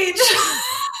stage.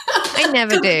 I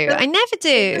never do. It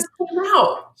just came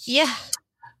out. Yeah.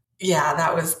 Yeah,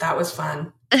 that was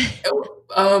fun.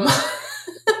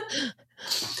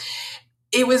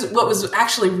 It was what was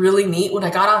actually really neat when I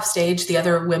got off stage. The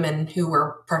other women who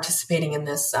were participating in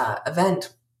this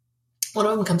event, one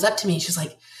of them comes up to me. She's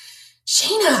like,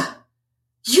 "Shaneh,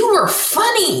 you were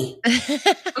funny."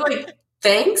 I'm like,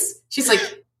 "Thanks." She's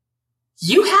like,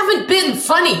 "You haven't been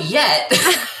funny yet."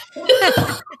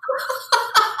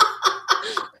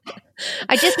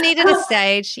 I just needed a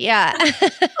stage. Yeah.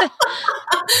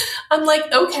 I'm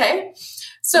like, okay.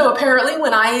 So apparently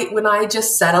when I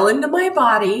just settle into my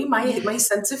body, my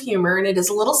sense of humor, and it is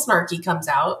a little snarky, comes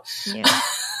out. Yeah.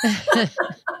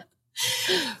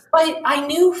 But I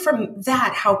knew from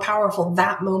that how powerful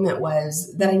that moment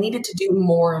was, that I needed to do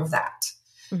more of that.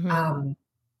 Mm-hmm.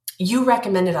 You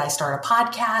recommended I start a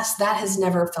podcast. That has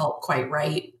never felt quite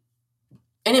right.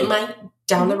 And it might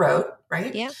down the road,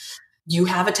 right? Yeah. You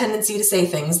have a tendency to say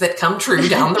things that come true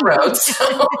down the road.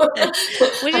 So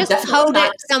We I'm just definitely hold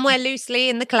not. it somewhere loosely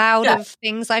in the cloud Yeah, of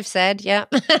things I've said. Yeah.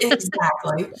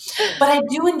 exactly. But I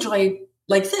do enjoy,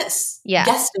 like this, Yeah.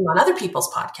 guesting on other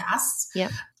people's podcasts. Yeah.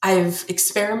 I've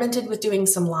experimented with doing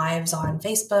some lives on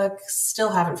Facebook,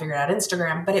 still haven't figured out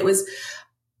Instagram, but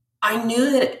I knew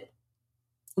that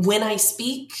when I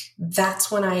speak,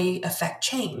 that's when I affect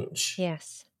change.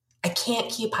 Yes. I can't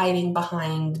keep hiding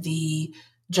behind the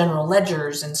general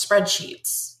ledgers and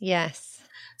spreadsheets. Yes.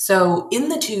 So in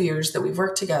the 2 years that we've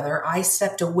worked together, I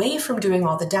stepped away from doing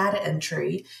all the data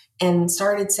entry and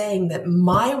started saying that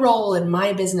my role in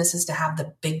my business is to have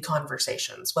the big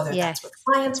conversations, whether that's with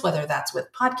clients, whether that's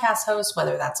with podcast hosts,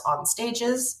 whether that's on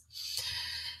stages.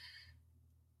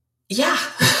 Yeah.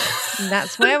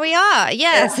 That's where we are.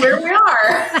 Yes. That's where we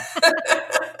are.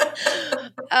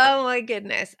 Oh my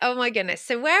goodness. Oh my goodness.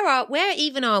 So where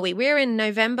even are we? We're in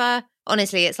November.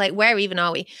 Honestly, it's like, where even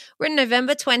are we? We're in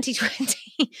November 2020.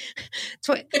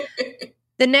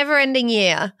 The never-ending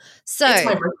year. So it's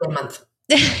my birthday month.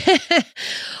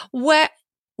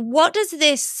 What does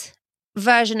this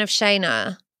version of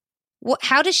Shaneh,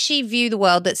 how does she view the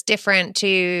world that's different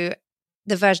to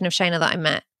the version of Shaneh that I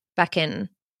met back in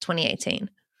 2018?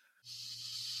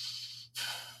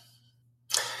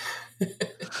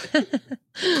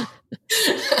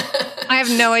 I have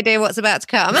no idea what's about to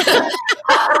come.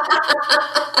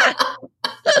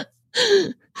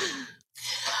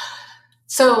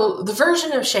 So the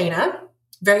version of Shaneh,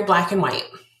 very black and white.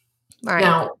 Right.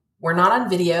 Now, we're not on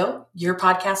video. Your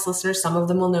podcast listeners, some of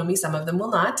them will know me, some of them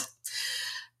will not.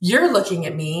 You're looking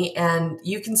at me and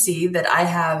you can see that I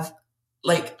have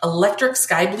like electric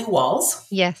sky blue walls.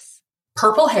 Yes.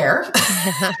 Purple hair.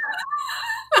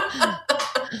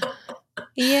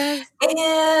 Yes.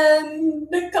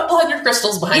 And a couple hundred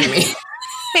crystals behind me.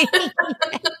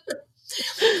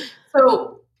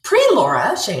 So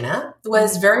pre-Laura, Shaneh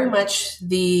was very much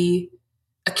the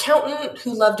accountant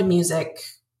who loved music,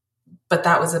 but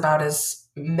that was about as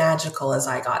magical as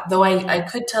I got. Though I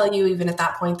could tell you even at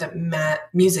that point that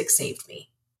music saved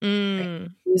me. Right?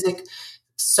 Music,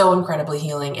 so incredibly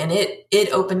healing. And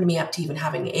it opened me up to even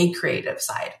having a creative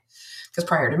side. Because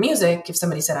prior to music, if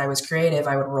somebody said I was creative,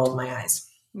 I would have rolled my eyes.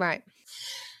 Right.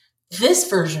 This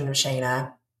version of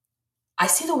Shaneh, I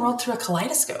see the world through a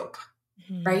kaleidoscope,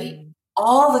 right?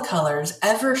 All the colors,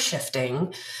 ever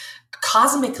shifting,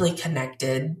 cosmically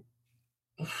connected,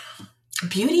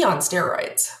 beauty on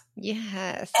steroids.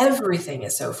 Yes. Everything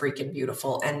is so freaking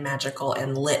beautiful and magical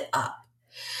and lit up.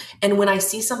 And when I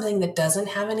see something that doesn't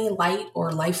have any light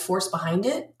or life force behind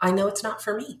it, I know it's not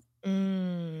for me.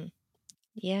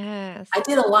 Yes. I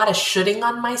did a lot of shoulding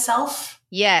on myself.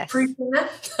 Yes.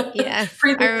 Yes. I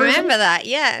remember that.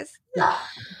 Yes. Yeah.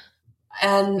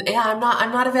 And yeah, I'm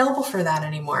not available for that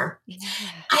anymore. Yeah.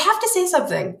 I have to say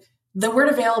something. The word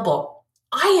available.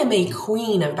 I am a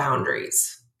queen of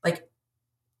boundaries. Like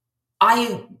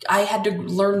I had to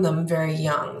learn them very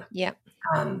young. Yep.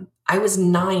 I was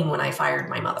 9 when I fired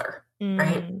my mother.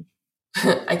 Right.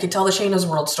 I could tell the Shaneh's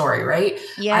world story, right?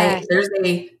 Yeah.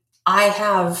 I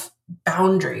have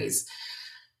boundaries.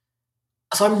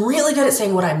 So I'm really good at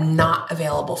saying what I'm not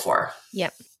available for.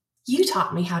 Yep. You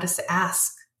taught me how to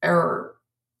ask or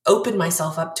open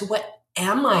myself up to what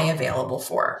am I available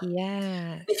for?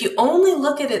 Yeah. If you only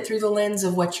look at it through the lens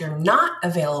of what you're not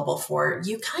available for,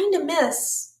 you kind of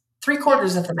miss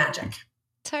 3/4 of the magic.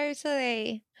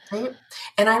 Totally. Right?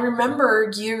 And I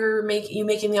remember you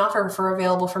making the offer for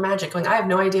Available for Magic, going, I have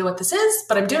no idea what this is,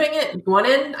 but I'm doing it. You want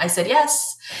in? I said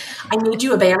yes. I made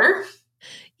you a banner.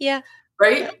 Yeah.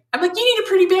 Right? I'm like, you need a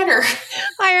pretty banner.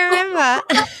 I remember.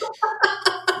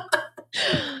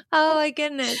 Oh my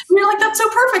goodness. And you're like, that's so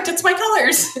perfect. It's my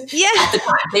colors. Yeah. At the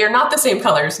time. They are not the same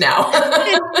colors now.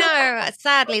 No,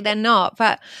 sadly they're not.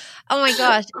 But oh my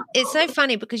gosh, it's so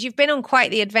funny because you've been on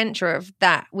quite the adventure of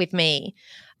that with me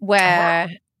where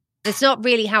it's not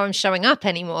really how I'm showing up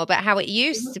anymore, but how it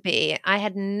used to be. I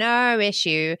had no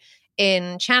issue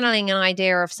in channeling an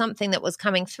idea of something that was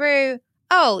coming through.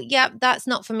 Oh, yeah, that's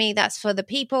not for me. That's for the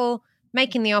people,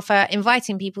 making the offer,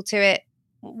 inviting people to it.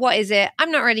 What is it?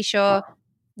 I'm not really sure.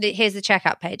 Here's the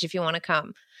checkout page if you want to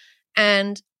come.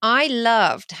 And I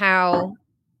loved how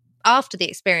after the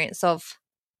experience of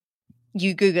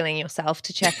you Googling yourself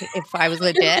to check if I was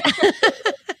legit,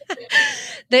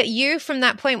 that you from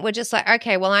that point were just like,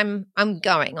 okay, well, I'm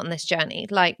going on this journey.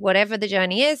 Like whatever the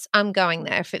journey is, I'm going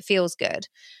there if it feels good.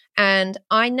 And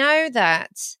I know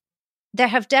that there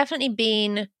have definitely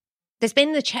been, there's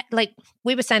been like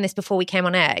we were saying this before we came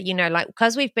on air, you know, like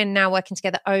because we've been now working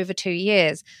together over 2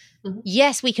 years.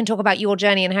 Yes, we can talk about your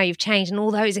journey and how you've changed and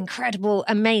all those incredible,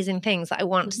 amazing things that I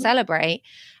want to celebrate.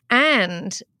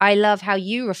 And I love how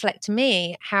you reflect to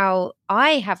me how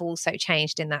I have also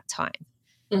changed in that time.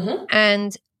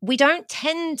 And we don't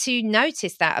tend to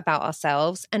notice that about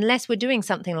ourselves unless we're doing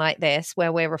something like this,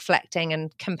 where we're reflecting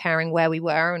and comparing where we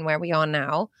were and where we are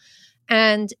now.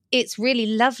 And it's really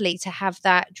lovely to have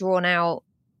that drawn out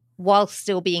while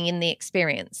still being in the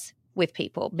experience with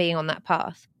people, being on that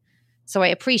path. So I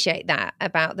appreciate that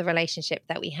about the relationship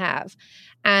that we have.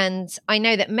 And I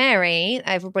know that Mary,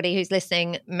 everybody who's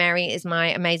listening, Mary is my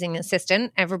amazing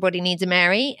assistant. Everybody needs a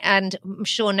Mary. And I'm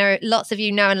sure lots of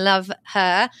you know and love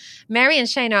her. Mary and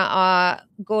Shaneh are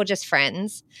gorgeous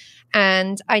friends.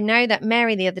 And I know that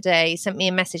Mary the other day sent me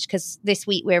a message because this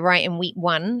week we're right in week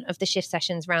 1 of the shift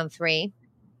sessions, round 3.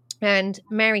 And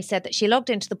Mary said that she logged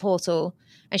into the portal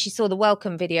and she saw the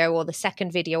welcome video or the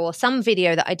second video or some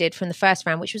video that I did from the first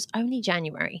round, which was only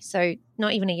January. So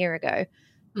not even a year ago.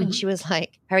 And she was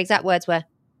like, her exact words were,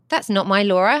 "That's not my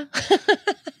Laura."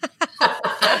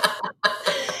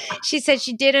 She said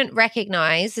she didn't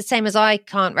recognize, the same as I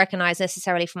can't recognize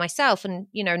necessarily for myself. And,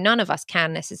 you know, none of us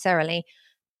can necessarily,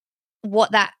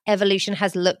 what that evolution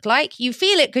has looked like. You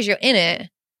feel it because you're in it.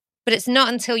 But it's not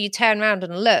until you turn around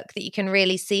and look that you can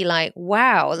really see like,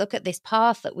 wow, look at this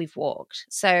path that we've walked.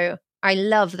 So I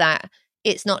love that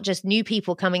it's not just new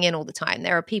people coming in all the time.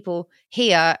 There are people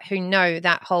here who know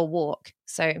that whole walk.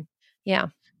 So, yeah.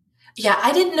 Yeah,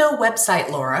 I didn't know website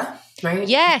Laura, right?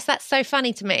 Yes, that's so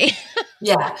funny to me.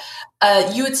 Yeah.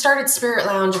 You had started Spirit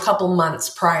Lounge a couple months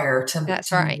prior to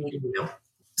right. meeting you.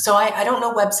 So I don't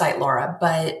know website Laura,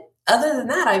 but other than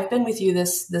that, I've been with you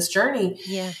this journey.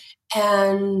 Yeah.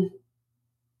 And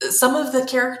some of the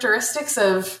characteristics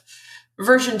of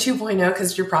version 2.0,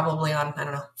 because you're probably on, I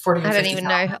don't know, 40 or 50. I don't even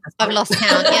know. I've lost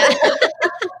count. Yeah.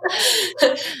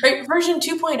 Right. Version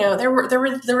 2.0, there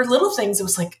were little things. It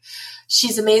was like,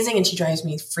 she's amazing and she drives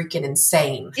me freaking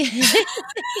insane.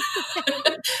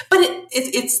 But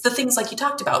it's the things like you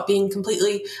talked about, being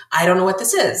completely, I don't know what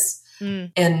this is.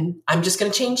 And I'm just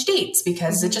going to change dates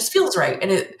because it just feels right.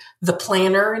 And the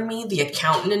planner in me, the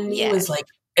accountant in me was like,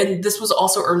 and this was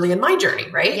also early in my journey,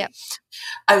 right? Yep.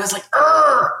 I was like,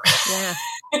 "Argh!"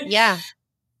 Yeah.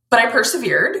 But I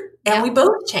persevered and we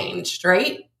both changed,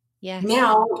 right? Yeah.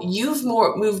 Now you've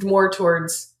moved more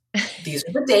towards, these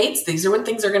are the dates, these are when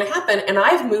things are going to happen. And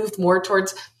I've moved more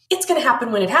towards, it's going to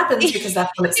happen when it happens because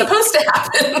that's when it's supposed to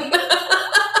happen.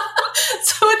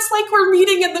 So it's like we're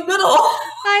meeting in the middle.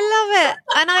 I love it.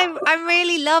 And I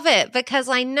really love it because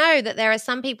I know that there are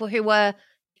some people who were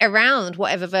around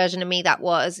whatever version of me that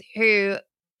was, who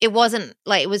it wasn't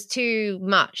like, it was too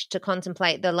much to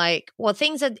contemplate the like, well,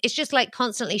 it's just like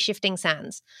constantly shifting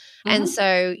sands. And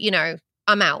so, you know,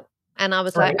 I'm out. And I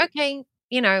was like, okay,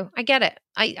 you know, I get it.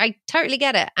 I totally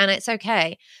get it. And it's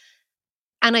okay.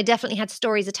 And I definitely had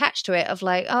stories attached to it of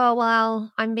like, oh,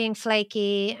 well, I'm being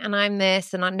flaky and I'm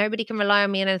this and nobody can rely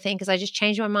on me and anything because I just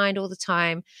change my mind all the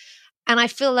time. And I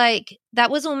feel like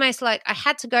that was almost like I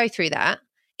had to go through that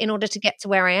in order to get to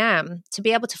where I am, to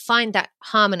be able to find that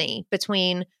harmony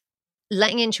between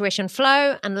letting intuition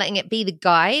flow and letting it be the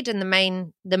guide and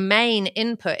the main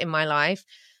input in my life,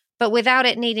 but without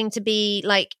it needing to be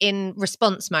like in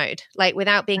response mode, like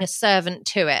without being a servant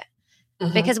to it.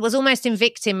 Because it was almost in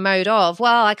victim mode of,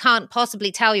 well, I can't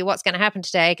possibly tell you what's going to happen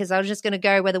today because I'm just going to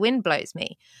go where the wind blows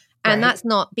me. And that's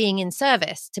not being in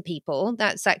service to people.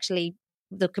 That's actually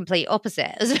the complete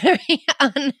opposite. It's very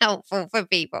unhelpful for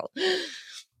people.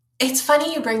 It's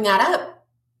funny you bring that up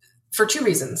for 2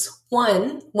 reasons.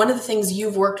 One of the things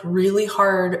you've worked really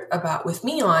hard about with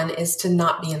me on is to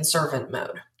not be in servant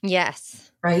mode. Yes.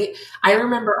 Right? I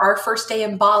remember our first day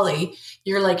in Bali,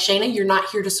 you're like, Shaneh, you're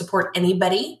not here to support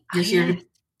anybody. You're here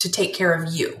to take care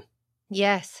of you.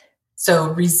 Yes. So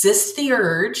resist the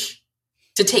urge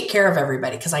to take care of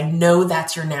everybody because I know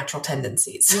that's your natural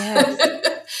tendencies. Yes.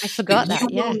 I forgot that.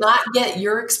 You will not get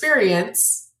your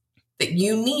experience that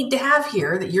you need to have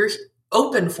here, that you're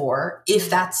open for,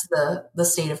 if that's the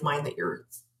state of mind that or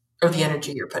the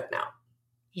energy you're putting out.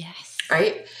 Yes.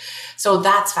 Right? So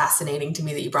that's fascinating to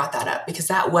me that you brought that up because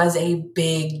that was a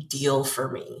big deal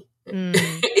for me.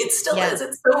 It still is.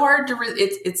 It's so hard to,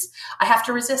 I have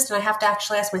to resist and I have to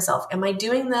actually ask myself, am I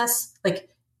doing this? Like,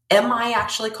 am I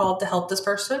actually called to help this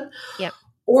person? Yep.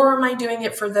 Or am I doing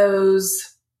it for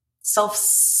those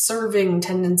self-serving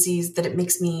tendencies that it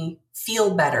makes me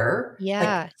feel better?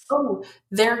 Yeah. Like, oh,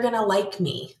 they're going to like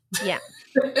me. Yeah.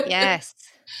 Yes.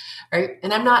 right?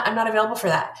 And I'm not available for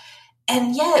that.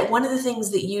 And yet, one of the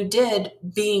things that you did,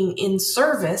 being in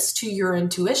service to your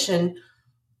intuition,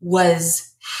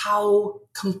 was how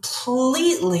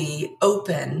completely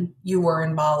open you were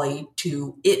in Bali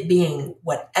to it being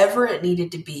whatever it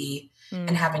needed to be,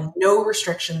 and having no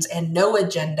restrictions and no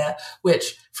agenda,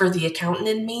 which for the accountant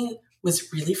in me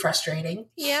was really frustrating.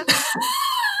 Yeah.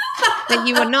 But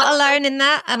you were not alone in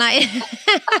that. And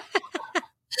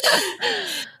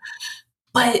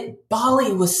But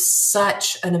Bali was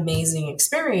such an amazing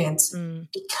experience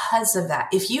because of that.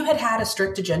 If you had a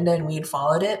strict agenda and we had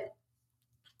followed it,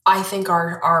 I think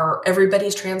our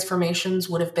everybody's transformations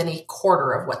would have been a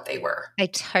quarter of what they were. I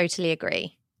totally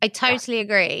agree.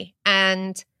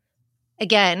 And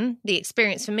again, the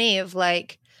experience for me of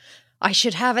like, I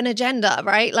should have an agenda,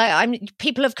 right? Like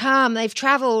people have come, they've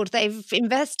traveled, they've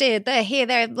invested, they're here,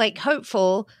 they're like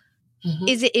hopeful.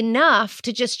 Is it enough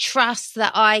to just trust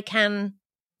that I can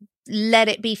let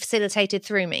it be facilitated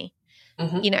through me?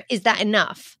 Is that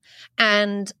enough?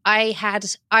 And I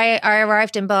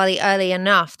arrived in Bali early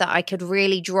enough that I could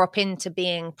really drop into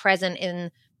being present in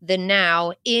the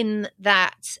now, in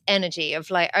that energy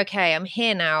of like, okay, I'm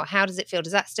here now. How does it feel?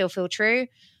 Does that still feel true?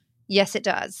 Yes, it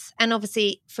does. And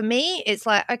obviously for me, it's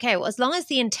like, okay, well, as long as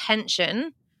the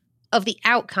intention of the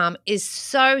outcome is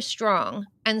so strong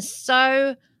and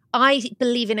so I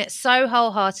believe in it so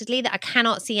wholeheartedly that I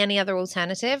cannot see any other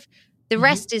alternative. The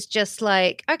rest is just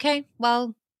like, okay,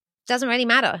 well, doesn't really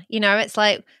matter. It's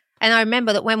like, and I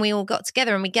remember that when we all got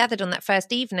together and we gathered on that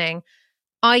first evening,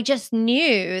 I just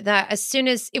knew that as soon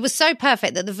as it was so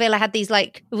perfect that the villa had these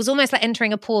like, it was almost like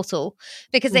entering a portal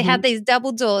because they had these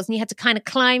double doors and you had to kind of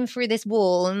climb through this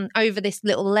wall and over this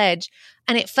little ledge.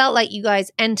 And it felt like you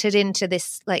guys entered into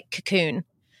this like cocoon.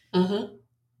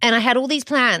 And I had all these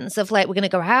plans of like, we're going to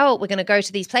go out, we're going to go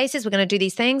to these places, we're going to do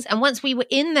these things. And once we were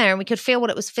in there and we could feel what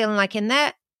it was feeling like in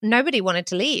there, nobody wanted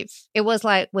to leave. It was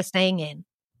like, we're staying in.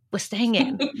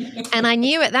 And I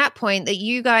knew at that point that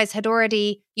you guys had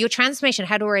already, your transformation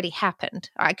had already happened.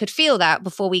 I could feel that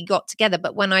before we got together.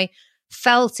 But when I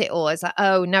felt it all, I was like,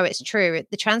 oh, no, it's true.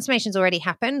 The transformation's already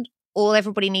happened. All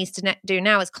everybody needs to do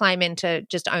now is climb into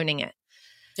just owning it.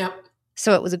 Yep.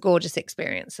 So it was a gorgeous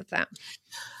experience of that.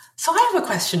 So I have a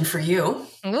question for you.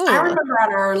 Ooh. I remember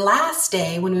on our last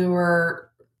day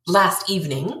last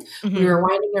evening, we were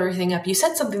winding everything up, you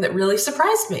said something that really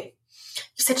surprised me.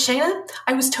 You said, Shaneh,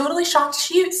 I was totally shocked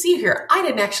to see you here. I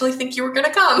didn't actually think you were going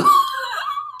to come.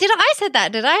 I said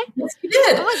that, did I? Yes, you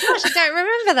did. Oh my gosh, I don't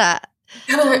remember that.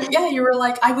 Yeah, you were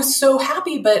like, I was so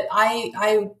happy, but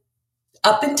I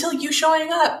up until you showing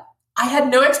up, I had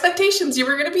no expectations you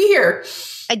were going to be here.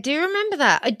 I do remember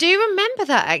that.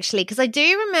 Actually, because I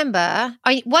do remember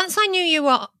once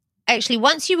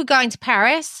you were going to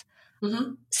Paris.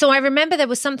 So I remember there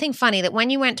was something funny that when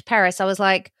you went to Paris, I was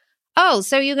like, oh,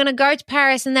 so you're going to go to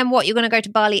Paris and then what? You're going to go to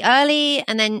Bali early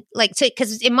and then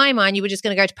because in my mind, you were just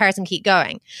going to go to Paris and keep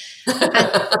going.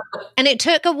 And it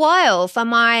took a while for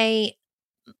I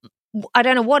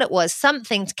don't know what it was,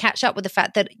 something to catch up with the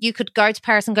fact that you could go to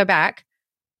Paris and go back.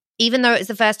 Even though it's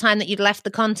the first time that you'd left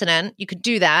the continent, you could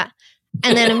do that.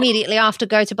 And then immediately after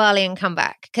go to Bali and come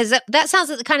back. Because that sounds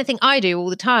like the kind of thing I do all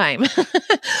the time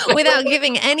without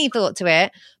giving any thought to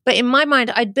it. But in my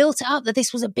mind, I'd built it up that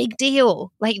this was a big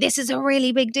deal. Like, this is a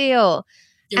really big deal.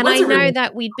 And I know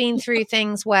that we'd been through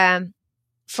things where,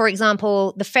 for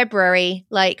example, the February,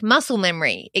 like muscle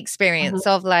memory experience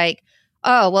of like,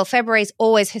 oh, well, February's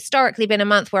always historically been a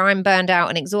month where I'm burned out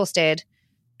and exhausted.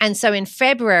 And so in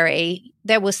February,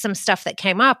 there was some stuff that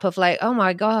came up of like, oh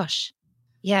my gosh,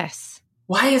 yes.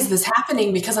 Why is this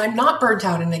happening? Because I'm not burnt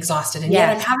out and exhausted. And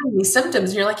yet I'm having these symptoms.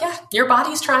 And you're like, yeah, your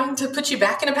body's trying to put you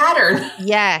back in a pattern.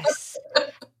 Yes.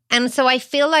 And so I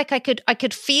feel like I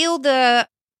could feel the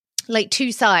like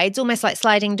two sides, almost like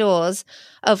sliding doors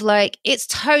of like, it's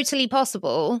totally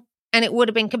possible. And it would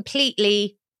have been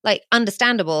completely like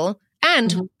understandable.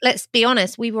 And let's be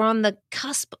honest, we were on the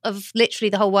cusp of literally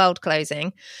the whole world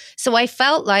closing. So I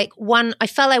felt like one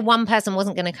person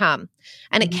wasn't going to come.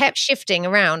 And it kept shifting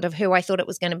around of who I thought it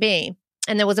was going to be.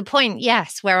 And there was a point,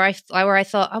 yes, where I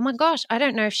thought, oh my gosh, I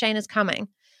don't know if Shaneh's coming.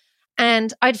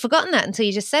 And I'd forgotten that until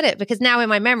you just said it, because now in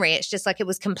my memory, it's just like it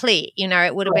was complete. You know,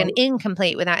 it would have been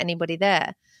incomplete without anybody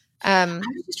there. I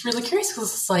was just really curious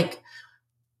because it's like,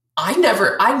 I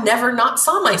never not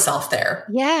saw myself there.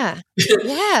 Yeah.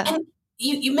 Yeah. And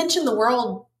you mentioned the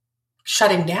world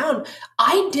shutting down.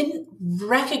 I didn't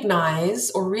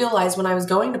recognize or realize when I was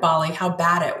going to Bali how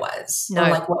bad it was. No. Or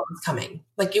like what was coming.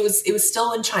 Like it was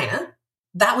still in China.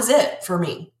 That was it for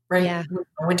me. Right. Yeah. When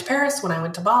I went to Paris, when I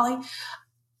went to Bali.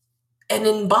 And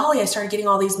in Bali, I started getting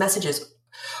all these messages.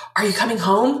 are you coming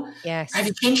home? Yes. Have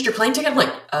you changed your plane ticket? I'm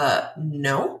like,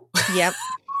 no. Yep.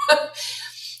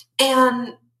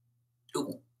 And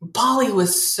Bali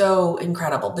was so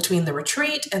incredible between the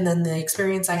retreat and then the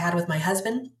experience I had with my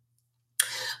husband.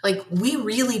 Like, we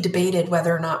really debated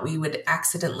whether or not we would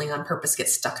accidentally on purpose get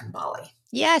stuck in Bali.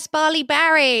 Yes, Bali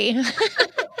Barry.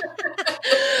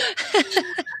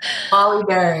 Bali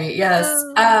Berry, yes.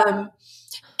 Oh.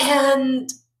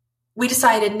 And we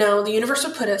decided, no, the universe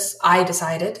would put us, I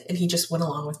decided, and he just went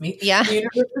along with me. Yeah. The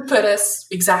universe would put us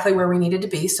exactly where we needed to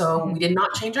be. So we did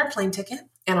not change our plane ticket,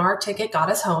 and our ticket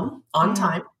got us home on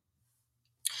time.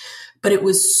 But it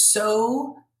was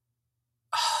so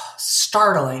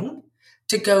startling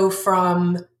to go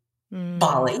from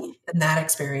Bali and that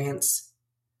experience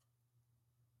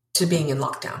to being in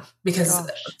lockdown, because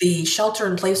the shelter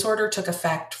in place order took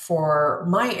effect for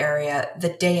my area the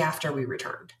day after we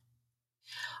returned.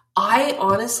 I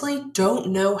honestly don't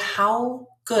know how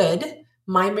good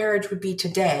my marriage would be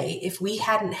today if we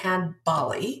hadn't had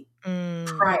Bali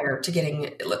prior to getting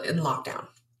in lockdown.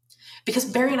 Because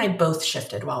Barry and I both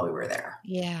shifted while we were there.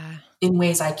 Yeah. In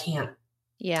ways I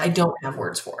don't have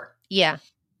words for. Yeah.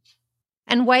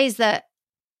 And ways that,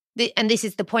 and this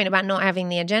is the point about not having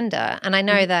the agenda. And I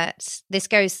know that this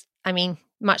goes, I mean,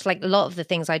 much like a lot of the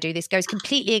things I do, this goes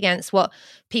completely against what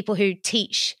people who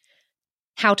teach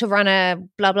how to run a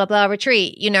blah, blah, blah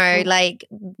retreat, like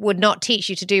would not teach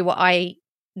you to do what I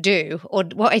do or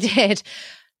what I did.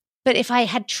 But if I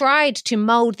had tried to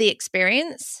mold the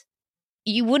experience,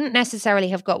 you wouldn't necessarily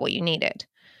have got what you needed.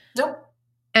 Nope.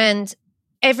 And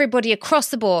everybody across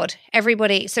the board,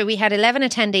 so we had 11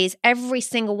 attendees, every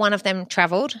single one of them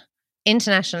traveled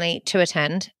internationally to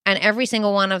attend, and every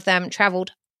single one of them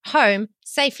traveled home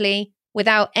safely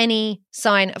without any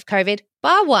sign of COVID,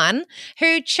 bar one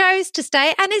who chose to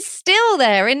stay and is still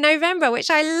there in November, which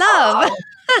I love.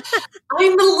 Oh,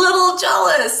 I'm a little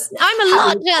jealous. I'm a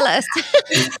lot jealous.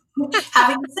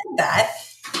 Having said that,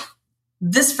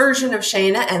 this version of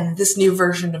Shaneh and this new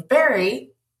version of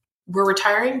Barry, we're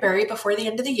retiring Barry before the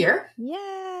end of the year.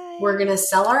 Yay. We're going to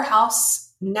sell our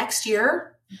house next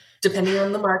year, depending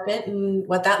on the market and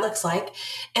what that looks like.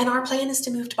 And our plan is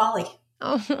to move to Bali.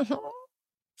 Oh,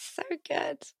 so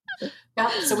good. Yeah,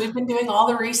 so we've been doing all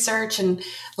the research, and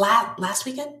last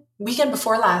weekend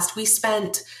before last, we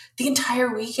spent the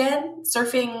entire weekend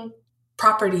surfing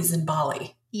properties in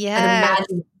Bali. Yeah. And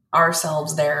imagining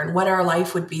ourselves there and what our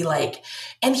life would be like.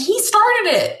 And he started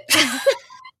it.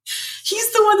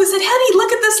 He's the one that said, Hetty,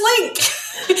 look at this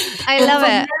link. I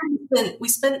love it. We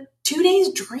spent 2 days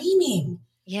dreaming.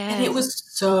 Yeah. And it was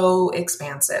so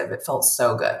expansive. It felt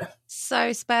so good.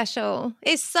 So special.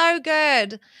 It's so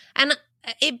good. And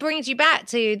it brings you back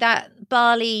to that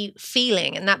Bali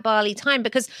feeling and that Bali time,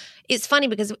 because it's funny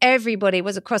because everybody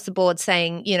was across the board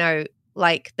saying,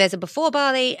 like there's a before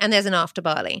Bali and there's an after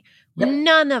Bali. Yep.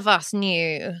 None of us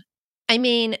knew. I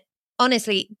mean,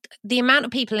 honestly, the amount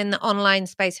of people in the online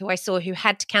space who I saw who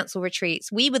had to cancel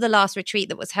retreats, we were the last retreat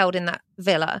that was held in that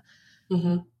villa.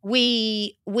 Mm-hmm.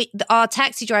 Our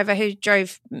taxi driver who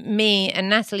drove me and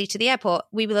Natalie to the airport,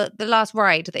 we were the last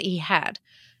ride that he had.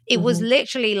 It was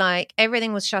literally like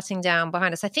everything was shutting down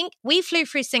behind us. I think we flew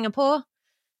through Singapore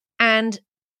and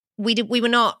we were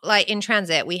not like in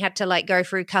transit. We had to like go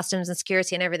through customs and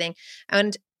security and everything.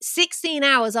 And 16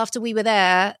 hours after we were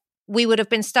there, we would have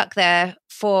been stuck there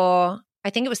for, I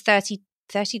think it was 30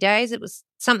 days. It was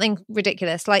something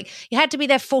ridiculous. Like you had to be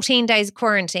there 14 days of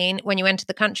quarantine when you entered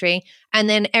the country. And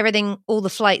then all the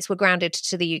flights were grounded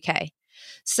to the UK.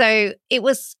 So it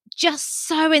was just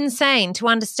so insane to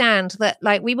understand that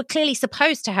like we were clearly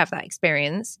supposed to have that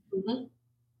experience,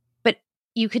 but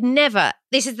you could never,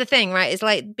 this is the thing, right? It's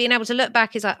like being able to look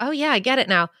back is like, oh yeah, I get it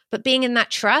now. But being in that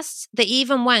trust that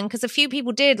even when, because a few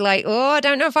people did like, oh, I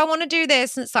don't know if I want to do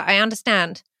this. And it's like, I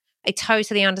understand. I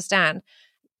totally understand.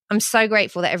 I'm so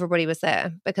grateful that everybody was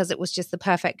there because it was just the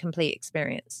perfect, complete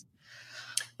experience.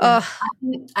 Yeah.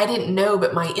 I didn't know,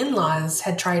 but my in-laws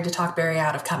had tried to talk Barry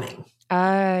out of coming.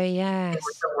 Oh, yes. They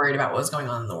were so worried about what was going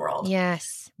on in the world.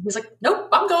 Yes. He's like, nope,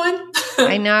 I'm going.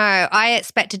 I know. I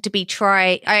expected people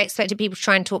to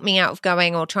try and talk me out of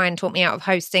going or try and talk me out of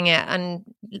hosting it. And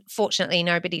fortunately,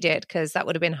 nobody did because that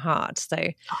would have been hard. So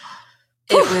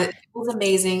it was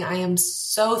amazing. I am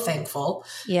so thankful.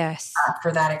 Yes.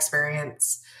 For that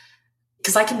experience.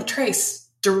 Because I can trace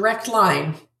direct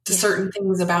line to certain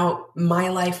things about my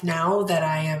life now that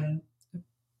I am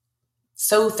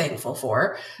so thankful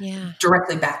for,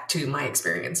 directly back to my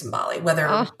experience in Bali, whether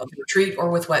of the retreat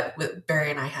or with what Barry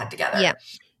and I had together. Yeah.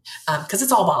 Because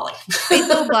it's all Bali.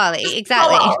 It's all Bali,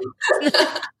 exactly.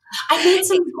 I made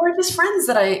some gorgeous friends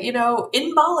that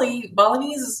in Bali,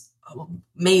 Balinese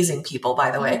amazing people,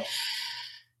 by the way,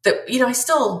 that, I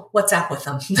still WhatsApp with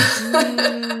them.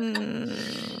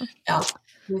 Yeah,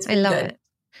 it's I been love good. it.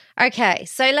 Okay,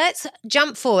 so let's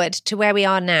jump forward to where we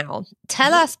are now.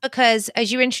 Tell us, because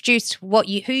as you introduced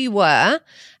who you were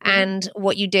and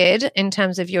what you did in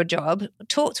terms of your job,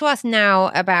 talk to us now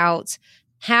about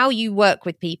how you work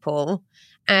with people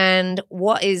and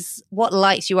what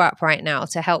lights you up right now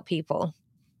to help people.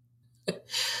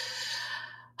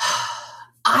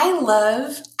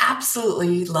 I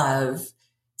absolutely love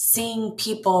seeing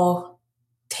people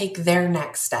take their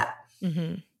next step,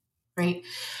 right?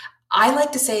 I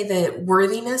like to say that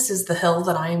worthiness is the hill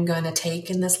that I am going to take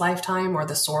in this lifetime, or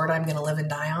the sword I'm going to live and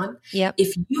die on. Yep.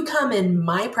 If you come in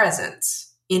my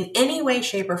presence in any way,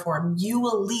 shape, or form, you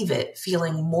will leave it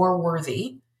feeling more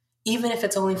worthy, even if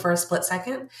it's only for a split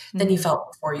second, than you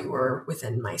felt before you were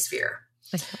within my sphere.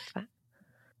 I love that.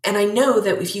 And I know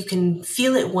that if you can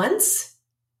feel it once,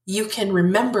 you can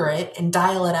remember it and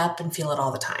dial it up and feel it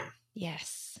all the time.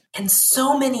 Yes. And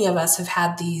so many of us have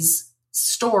had these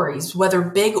stories, whether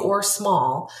big or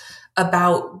small,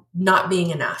 about not being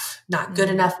enough, not good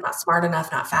enough, not smart enough,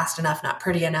 not fast enough, not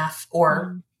pretty enough,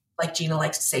 or like Gina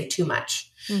likes to say, too much,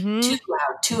 too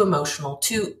loud, too emotional,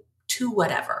 too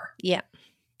whatever. Yeah.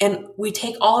 And we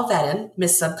take all of that in,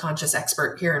 Miss Subconscious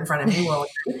Expert here in front of me will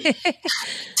agree,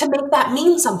 to make that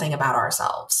mean something about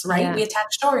ourselves, right? Yeah. We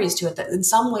attach stories to it that in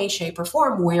some way, shape, or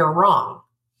form, we're wrong.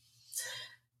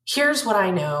 Here's what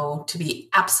I know to be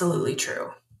absolutely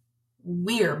true.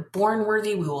 We are born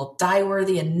worthy, we will die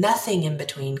worthy, and nothing in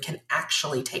between can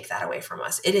actually take that away from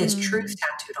us. It is truth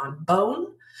tattooed on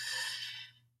bone.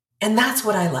 And that's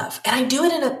what I love. And I do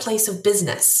it in a place of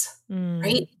business,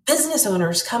 right? Business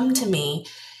owners come to me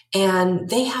and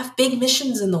they have big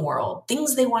missions in the world,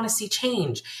 things they want to see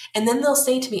change. And then they'll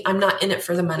say to me, I'm not in it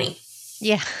for the money.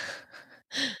 Yeah.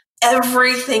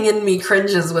 Everything in me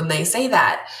cringes when they say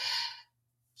that.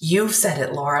 You've said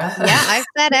it, Laura. Yeah, I've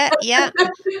said it. Yeah.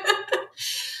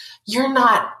 You're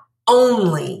not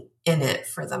only in it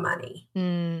for the money,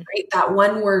 right? That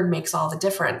one word makes all the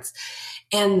difference.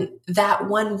 And that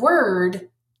one word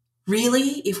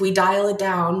really, if we dial it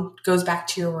down, goes back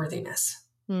to your worthiness.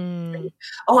 Right?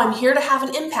 Oh, I'm here to have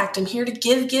an impact. I'm here to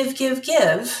give.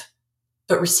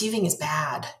 But receiving is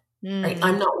bad, right?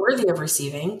 I'm not worthy of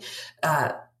receiving.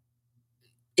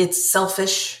 It's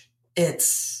selfish.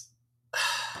 It's,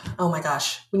 oh my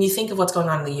gosh. When you think of what's going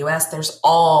on in the US, there's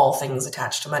all things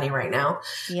attached to money right now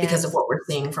because of what we're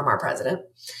seeing from our president.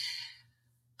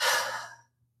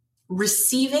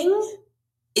 Receiving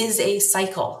is a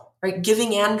cycle, right?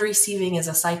 Giving and receiving is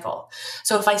a cycle.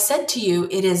 So if I said to you,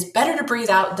 it is better to breathe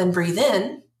out than breathe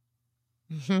in.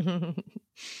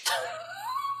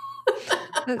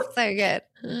 That's so good.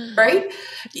 Right?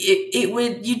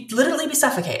 You'd literally be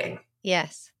suffocating.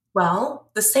 Yes. Well,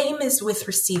 the same is with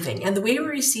receiving. And the way we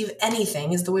receive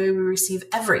anything is the way we receive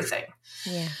everything.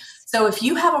 Yeah. So if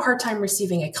you have a hard time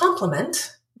receiving a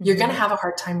compliment, you're going to have a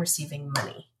hard time receiving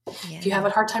money. Yeah. If you have a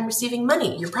hard time receiving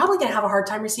money, you're probably going to have a hard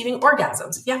time receiving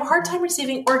orgasms. If you have a hard time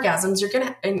receiving orgasms, you're going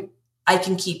to, and I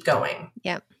can keep going.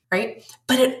 Yeah. Right?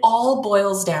 But it all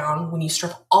boils down, when you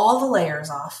strip all the layers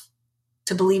off,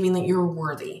 to believing that you're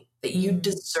worthy, that you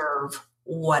deserve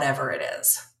whatever it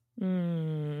is.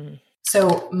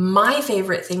 So my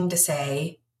favorite thing to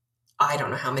say, I don't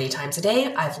know how many times a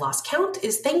day, I've lost count,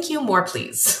 is thank you, more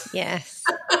please. Yes.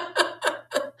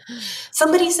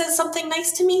 Somebody says something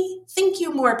nice to me, thank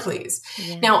you, more please.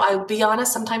 Yeah. Now, I'll be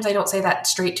honest, sometimes I don't say that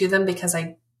straight to them because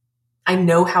I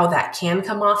know how that can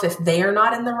come off if they are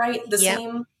not in the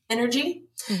same energy.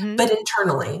 But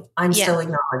internally, I'm still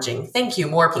acknowledging, thank you,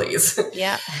 more please.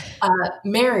 Yeah.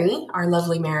 Mary, our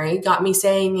lovely Mary, got me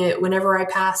saying it whenever I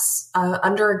pass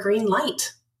under a green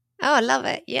light. Oh, I love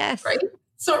it. Yes. Right?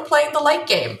 So we're playing the light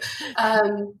game.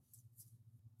 And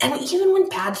even when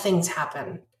bad things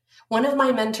happen, one of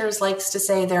my mentors likes to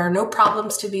say, there are no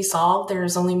problems to be solved. There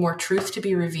is only more truth to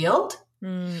be revealed.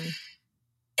 And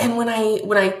when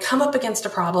I come up against a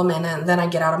problem and then I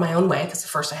get out of my own way, because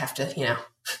first I have to,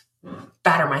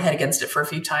 batter my head against it for a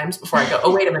few times before I go,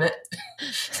 oh, wait a minute.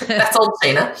 That's old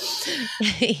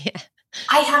Shaneh. Yeah.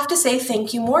 I have to say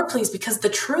thank you, more please, because the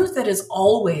truth that is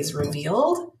always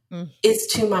revealed is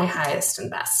to my highest and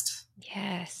best.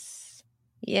 Yes.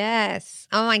 Yes.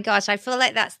 Oh my gosh. I feel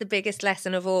like that's the biggest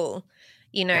lesson of all,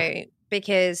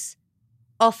 because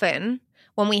often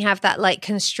when we have that like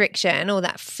constriction or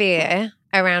that fear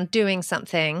around doing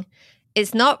something,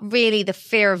 it's not really the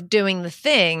fear of doing the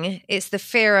thing. It's the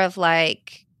fear of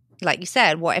like you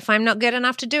said, what if I'm not good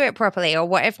enough to do it properly? Or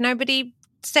what if nobody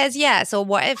says yes? Or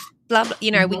what if blah,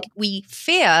 blah, we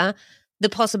fear the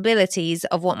possibilities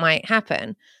of what might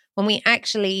happen. when we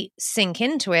actually sink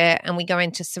into it and we go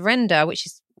into surrender, which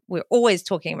is, we're always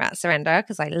talking about surrender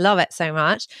because I love it so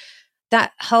much,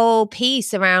 that whole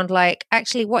piece around like,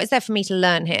 actually, what is there for me to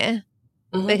learn here?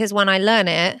 Mm-hmm. Because when I learn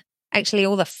it, actually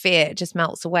all the fear just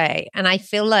melts away. And I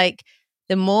feel like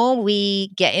the more we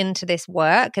get into this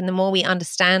work and the more we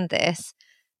understand this,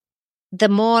 the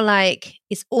more like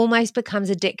it almost becomes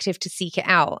addictive to seek it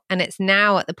out. And it's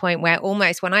now at the point where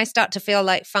almost when I start to feel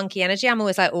like funky energy, I'm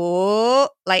always like, oh,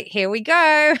 like, here we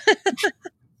go.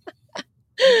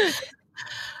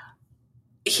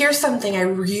 Here's something I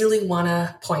really want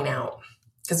to point out,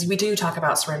 because we do talk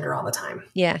about surrender all the time.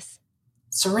 Yes.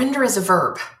 Surrender is a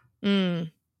verb.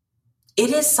 Mm.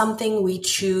 It is something we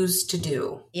choose to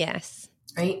do. Yes.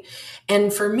 Right?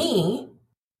 And for me,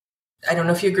 I don't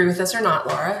know if you agree with this or not,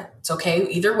 Laura. It's okay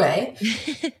either way.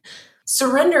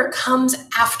 Surrender comes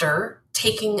after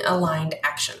taking aligned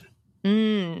action.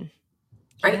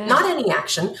 Right? Yeah. Not any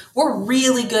action. We're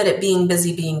really good at being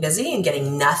busy and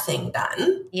getting nothing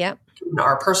done. Yep. In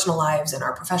our personal lives, in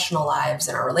our professional lives,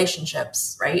 in our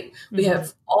relationships, right? We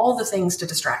have all the things to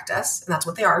distract us, and that's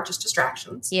what they are, just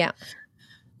distractions. Yeah.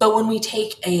 But when we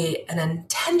take an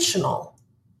intentional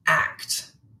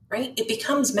act, right, it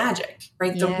becomes magic,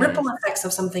 right? The ripple effects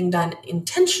of something done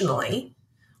intentionally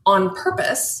on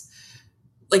purpose,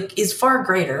 like, is far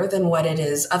greater than what it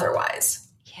is otherwise.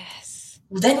 Yes.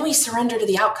 Then we surrender to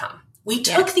the outcome. We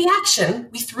took the action,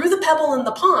 we threw the pebble in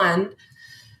the pond.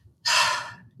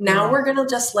 Now we're going to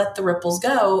just let the ripples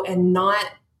go and not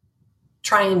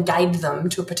try and guide them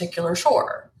to a particular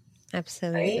shore.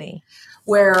 Absolutely. Right?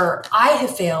 Where I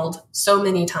have failed so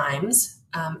many times,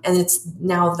 and it's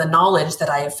now the knowledge that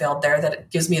I have failed there that it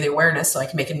gives me the awareness so I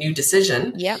can make a new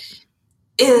decision. Yep.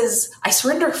 Is I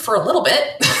surrender for a little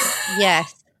bit.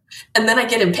 Yes. And then I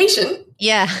get impatient.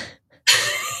 Yeah.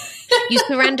 You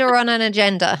surrender on an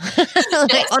agenda,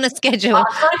 like on a schedule. On a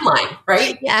timeline,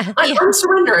 right? Yeah. I'm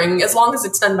surrendering as long as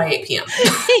it's done by 8 p.m.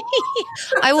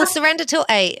 I will surrender till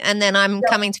 8 and then I'm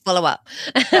coming to follow up.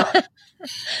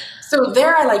 So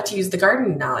there I like to use the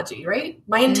garden analogy, right?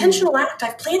 My intentional act,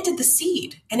 I've planted the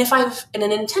seed. And if in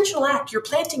an intentional act, you're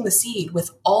planting the seed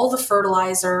with all the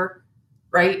fertilizer,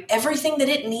 right? Everything that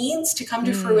it needs to come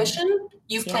to fruition,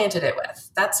 you've planted it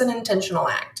with. That's an intentional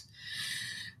act.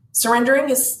 Surrendering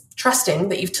is trusting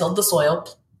that you've tilled the soil,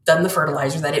 done the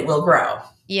fertilizer, that it will grow.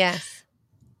 Yes.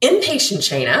 Impatient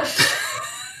Shaneh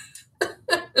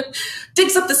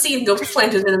digs up the seed and goes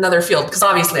plant it in another field, because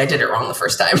obviously I did it wrong the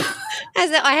first time.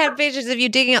 I had pictures of you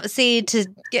digging up the seed to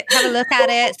have a look at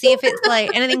it, see if it's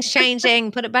like anything's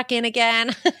changing, put it back in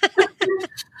again.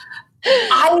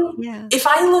 If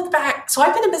I look back, so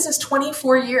I've been in business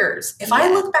 24 years. If I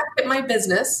look back at my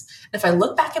business, if I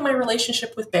look back at my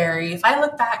relationship with Barry, if I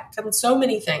look back on so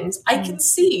many things, I can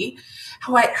see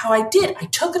how I did. I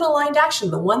took an aligned action,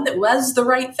 the one that was the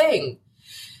right thing.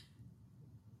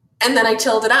 And then I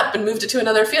tilled it up and moved it to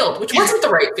another field, which wasn't the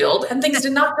right field, and things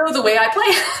did not go the way I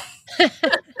planned.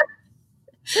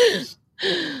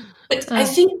 But I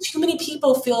think too many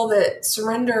people feel that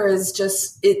surrender is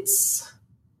just,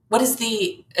 what is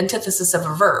the antithesis of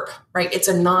a verb, right? It's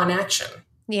a non-action.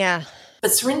 Yeah.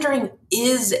 But surrendering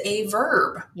is a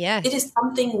verb. Yes. It is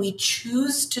something we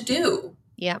choose to do.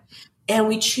 Yeah. And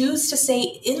we choose to say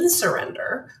in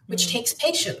surrender, which takes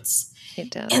patience.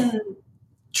 It does. And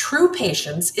true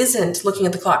patience isn't looking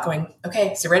at the clock going,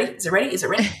 okay, is it ready? Is it ready? Is it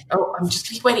ready? Oh, I'm just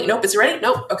keep waiting. Nope. Is it ready?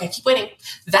 Nope. Okay, keep waiting.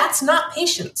 That's not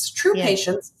patience. True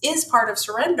patience is part of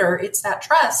surrender. It's that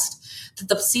trust that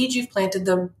the seed you've planted,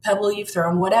 the pebble you've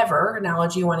thrown, whatever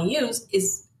analogy you want to use,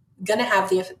 is going to have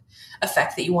the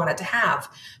effect that you want it to have.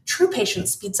 True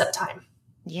patience speeds up time.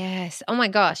 Yes. Oh my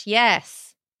gosh.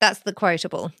 Yes. That's the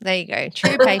quotable. There you go.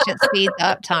 True patience speeds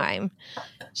up time.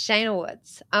 Shaneh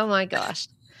Woods. Oh my gosh.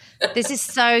 This is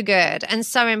so good and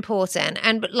so important.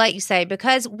 And like you say,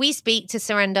 because we speak to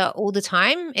surrender all the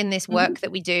time in this work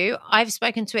that we do, I've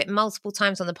spoken to it multiple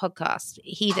times on the podcast,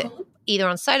 either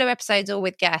on solo episodes or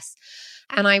with guests.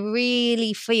 And I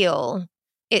really feel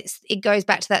it goes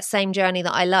back to that same journey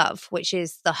that I love, which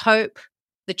is the hope,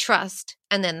 the trust,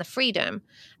 and then the freedom.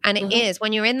 And it is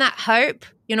when you're in that hope,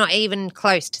 you're not even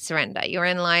close to surrender. You're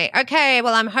in like, okay,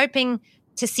 well, I'm hoping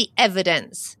to see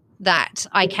evidence that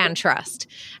I can trust.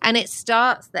 And it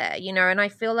starts there, and I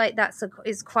feel like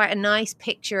is quite a nice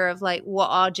picture of like what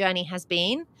our journey has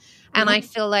been. And I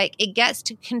feel like it gets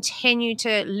to continue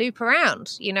to loop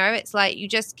around, it's like you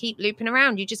just keep looping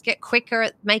around. You just get quicker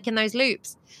at making those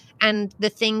loops. And the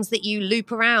things that you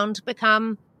loop around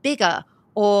become bigger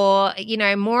or,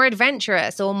 more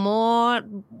adventurous or more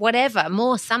whatever,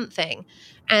 more something.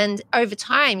 And over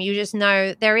time, you just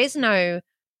know there is no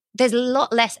there's a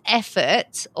lot less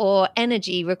effort or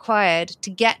energy required to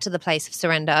get to the place of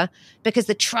surrender because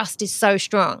the trust is so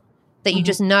strong that you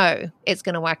just know it's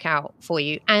going to work out for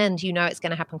you and you know it's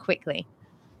going to happen quickly.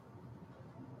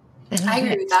 I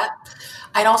agree with that.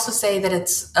 I'd also say that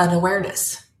it's an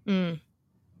awareness,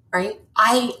 right?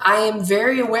 I am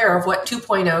very aware of what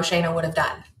 2.0 Shaneh would have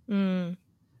done,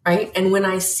 right? And when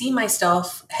I see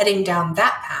myself heading down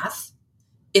that path,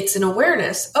 it's an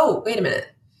awareness. Oh, wait a minute.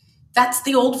 That's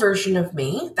the old version of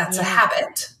me. That's a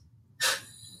habit.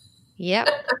 Yep.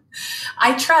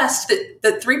 I trust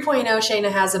that 3.0 Shaneh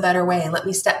has a better way, and let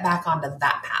me step back onto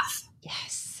that path.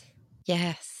 Yes.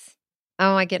 Yes.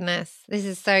 Oh my goodness. This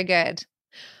is so good.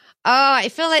 Oh, I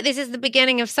feel like this is the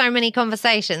beginning of so many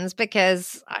conversations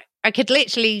because I could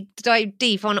literally dive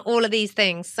deep on all of these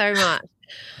things so much.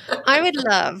 I would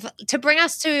love to bring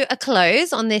us to a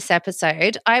close on this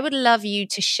episode. I would love you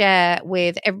to share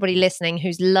with everybody listening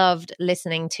who's loved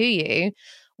listening to you,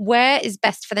 where is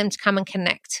best for them to come and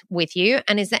connect with you?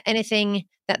 And is there anything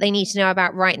that they need to know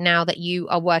about right now that you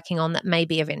are working on that may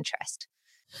be of interest?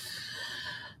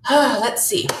 Let's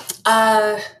see.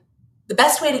 The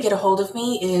best way to get a hold of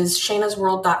me is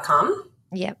shanehsworld.com.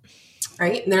 Yep.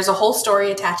 Right? And there's a whole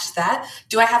story attached to that.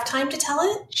 Do I have time to tell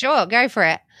it? Sure, go for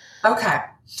it. Okay.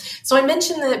 So I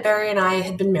mentioned that Barry and I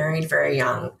had been married very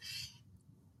young.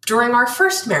 During our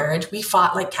first marriage, we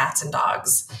fought like cats and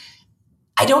dogs.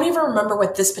 I don't even remember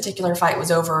what this particular fight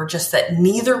was over, just that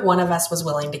neither one of us was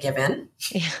willing to give in.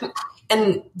 Yeah.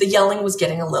 And the yelling was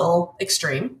getting a little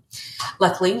extreme.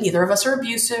 Luckily, neither of us are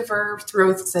abusive or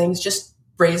threw things, just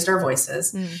raised our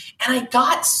voices. And I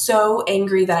got so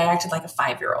angry that I acted like a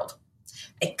 5-year-old.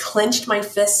 I clenched my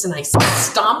fists and I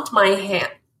stomped my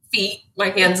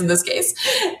hands in this case.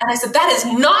 And I said, that is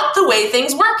not the way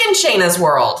things work in Shaneh's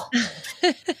world.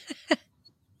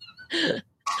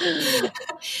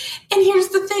 And here's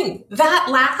the thing. That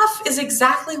laugh is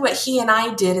exactly what he and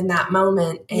I did in that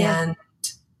moment. And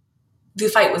the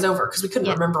fight was over because we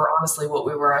couldn't remember honestly what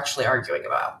we were actually arguing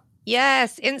about.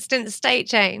 Yes, instant state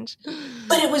change.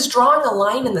 But it was drawing a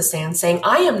line in the sand saying,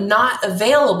 I am not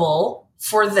available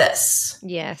for this.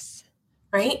 Yes.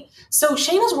 Right? So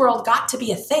Shaneh's world got to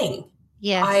be a thing.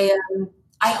 Yes.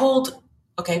 I hold,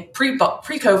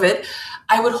 pre-COVID,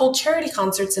 I would hold charity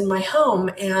concerts in my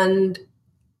home. And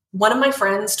one of my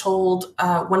friends told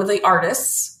one of the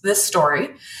artists this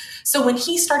story. So when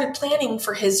he started planning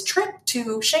for his trip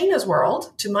to Shaneh's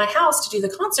world, to my house to do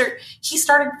the concert, he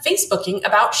started Facebooking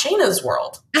about Shaneh's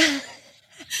world.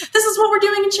 This is what we're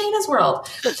doing in Shaneh's world.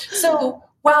 So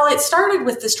while it started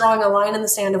with this drawing a line in the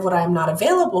sand of what I'm not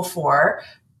available for,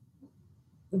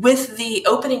 with the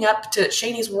opening up to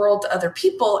Shaneh's world to other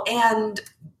people and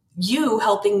you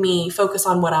helping me focus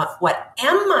on what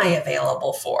am I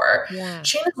available for,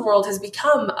 Shaneh's world has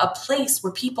become a place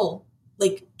where people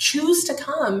like choose to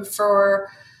come for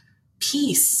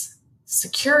peace,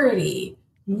 security,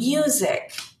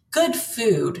 music, good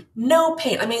food, no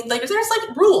pain. I mean, like there's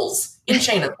like rules in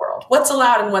Shaneh's world. What's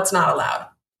allowed and what's not allowed.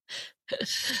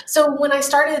 So when I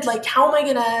started like,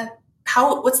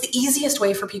 what's the easiest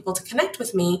way for people to connect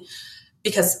with me?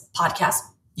 Because podcasts,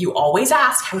 you always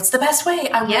ask, what's the best way?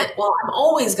 I went, well, I'm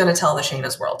always going to tell the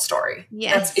Shaneh's world story.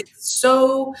 Yes. It's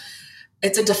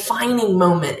a defining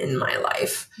moment in my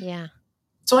life. Yeah.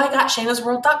 So I got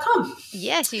shanehsworld.com.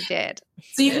 Yes, you did.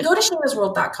 So you can go to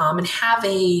shanehsworld.com and have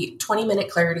a 20-minute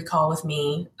clarity call with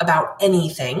me about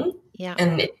anything. Yeah.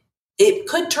 And it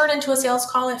could turn into a sales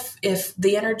call if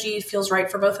the energy feels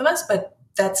right for both of us, but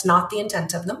that's not the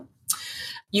intent of them.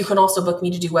 You can also book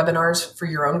me to do webinars for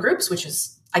your own groups, which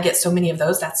is, I get so many of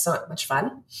those. That's so much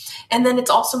fun. And then it's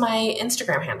also my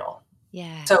Instagram handle.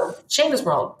 Yeah. So Shaneh's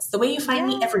World, it's the way you find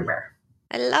me everywhere.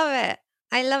 I love it.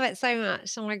 I love it so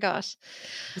much. Oh my gosh.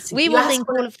 We will link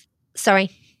all of...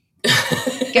 Sorry.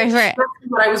 Go for it.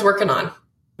 What I was working on.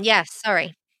 Yes,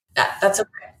 sorry. Yeah, that's okay.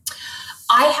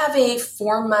 I have a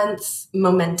 4-month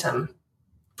momentum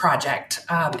project,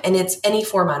 and it's any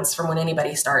 4 months from when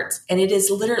anybody starts. And it is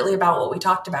literally about what we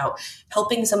talked about,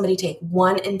 helping somebody take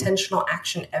one intentional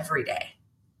action every day.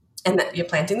 And that you're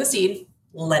planting the seed,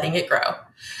 letting it grow.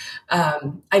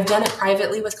 I've done it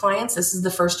privately with clients. This is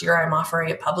the first year I'm offering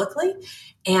it publicly.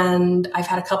 And I've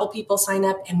had a couple people sign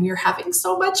up and we're having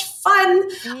so much fun.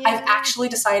 Yeah. I've actually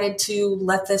decided to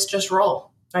let this just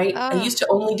roll, right? Oh. I used to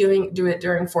only do it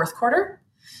during fourth quarter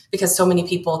because so many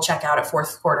people check out at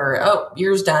fourth quarter. Oh,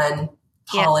 year's done,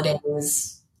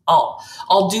 holidays.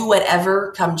 I'll do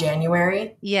whatever come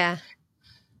January. Yeah.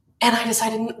 And I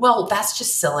decided, well, that's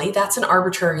just silly. That's an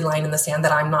arbitrary line in the sand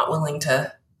that I'm not willing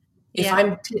to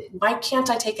Why can't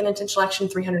I take an intentional action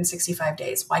 365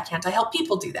 days? Why can't I help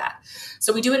people do that?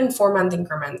 So we do it in 4-month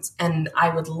increments. And I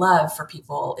would love for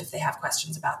people, if they have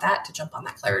questions about that, to jump on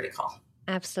that clarity call.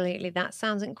 Absolutely. That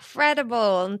sounds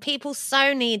incredible. And people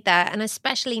so need that. And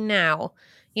especially now,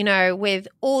 with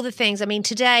all the things. I mean,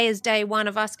 today is day 1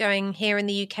 of us going here in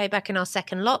the UK back in our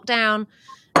second lockdown.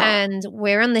 And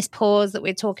we're on this pause that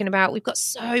we're talking about. We've got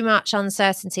so much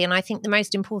uncertainty. And I think the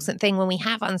most important thing when we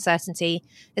have uncertainty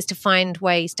is to find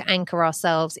ways to anchor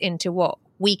ourselves into what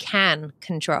we can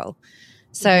control.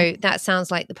 So that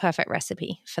sounds like the perfect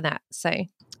recipe for that. So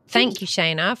thank you,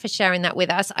 Shaneh, for sharing that with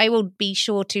us. I will be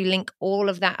sure to link all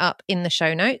of that up in the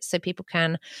show notes so people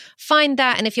can find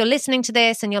that. And if you're listening to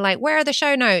this and you're like, where are the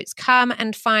show notes? Come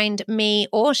and find me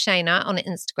or Shaneh on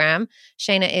Instagram.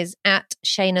 Shaneh is at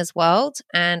Shaneh's World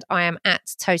and I am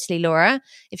at Totally Laura.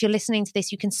 If you're listening to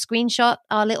this, you can screenshot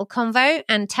our little convo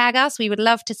and tag us. We would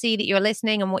love to see that you're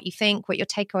listening and what you think, what your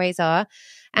takeaways are.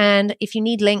 And if you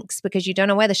need links because you don't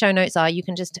know where the show notes are, you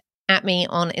can just at me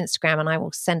on Instagram and I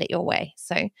will send it your way.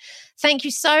 So thank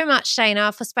you so much,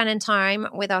 Shaneh, for spending time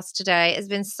with us today. It's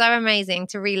been so amazing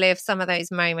to relive some of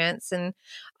those moments and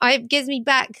it gives me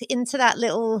back into that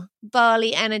little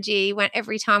Bali energy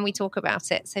every time we talk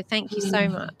about it. So thank you so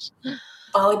much.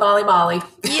 Bali, Bali, Bali.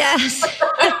 Yes.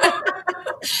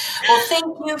 Well,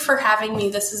 thank you for having me.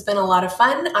 This has been a lot of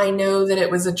fun. I know that it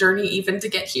was a journey even to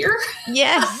get here.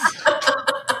 Yes.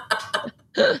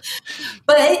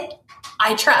 But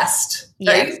I trust,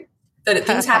 yes. right? That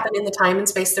things happen in the time and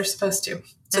space they're supposed to.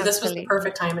 So Absolutely. This was the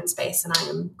perfect time and space, and I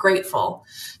am grateful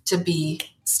to be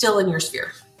still in your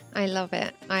sphere. I love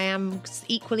it. I am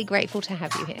equally grateful to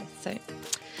have you here. So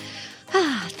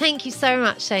thank you so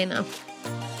much, Shaneh.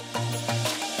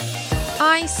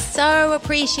 I so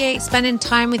appreciate spending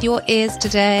time with your ears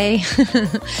today.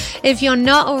 If you're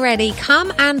not already,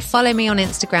 come and follow me on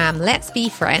Instagram. Let's be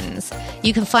friends.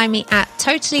 You can find me at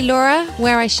Totally Laura,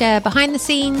 where I share behind the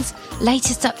scenes,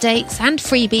 latest updates and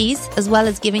freebies, as well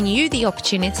as giving you the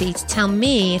opportunity to tell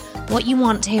me what you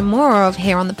want to hear more of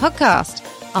here on the podcast.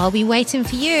 I'll be waiting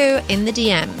for you in the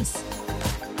DMs.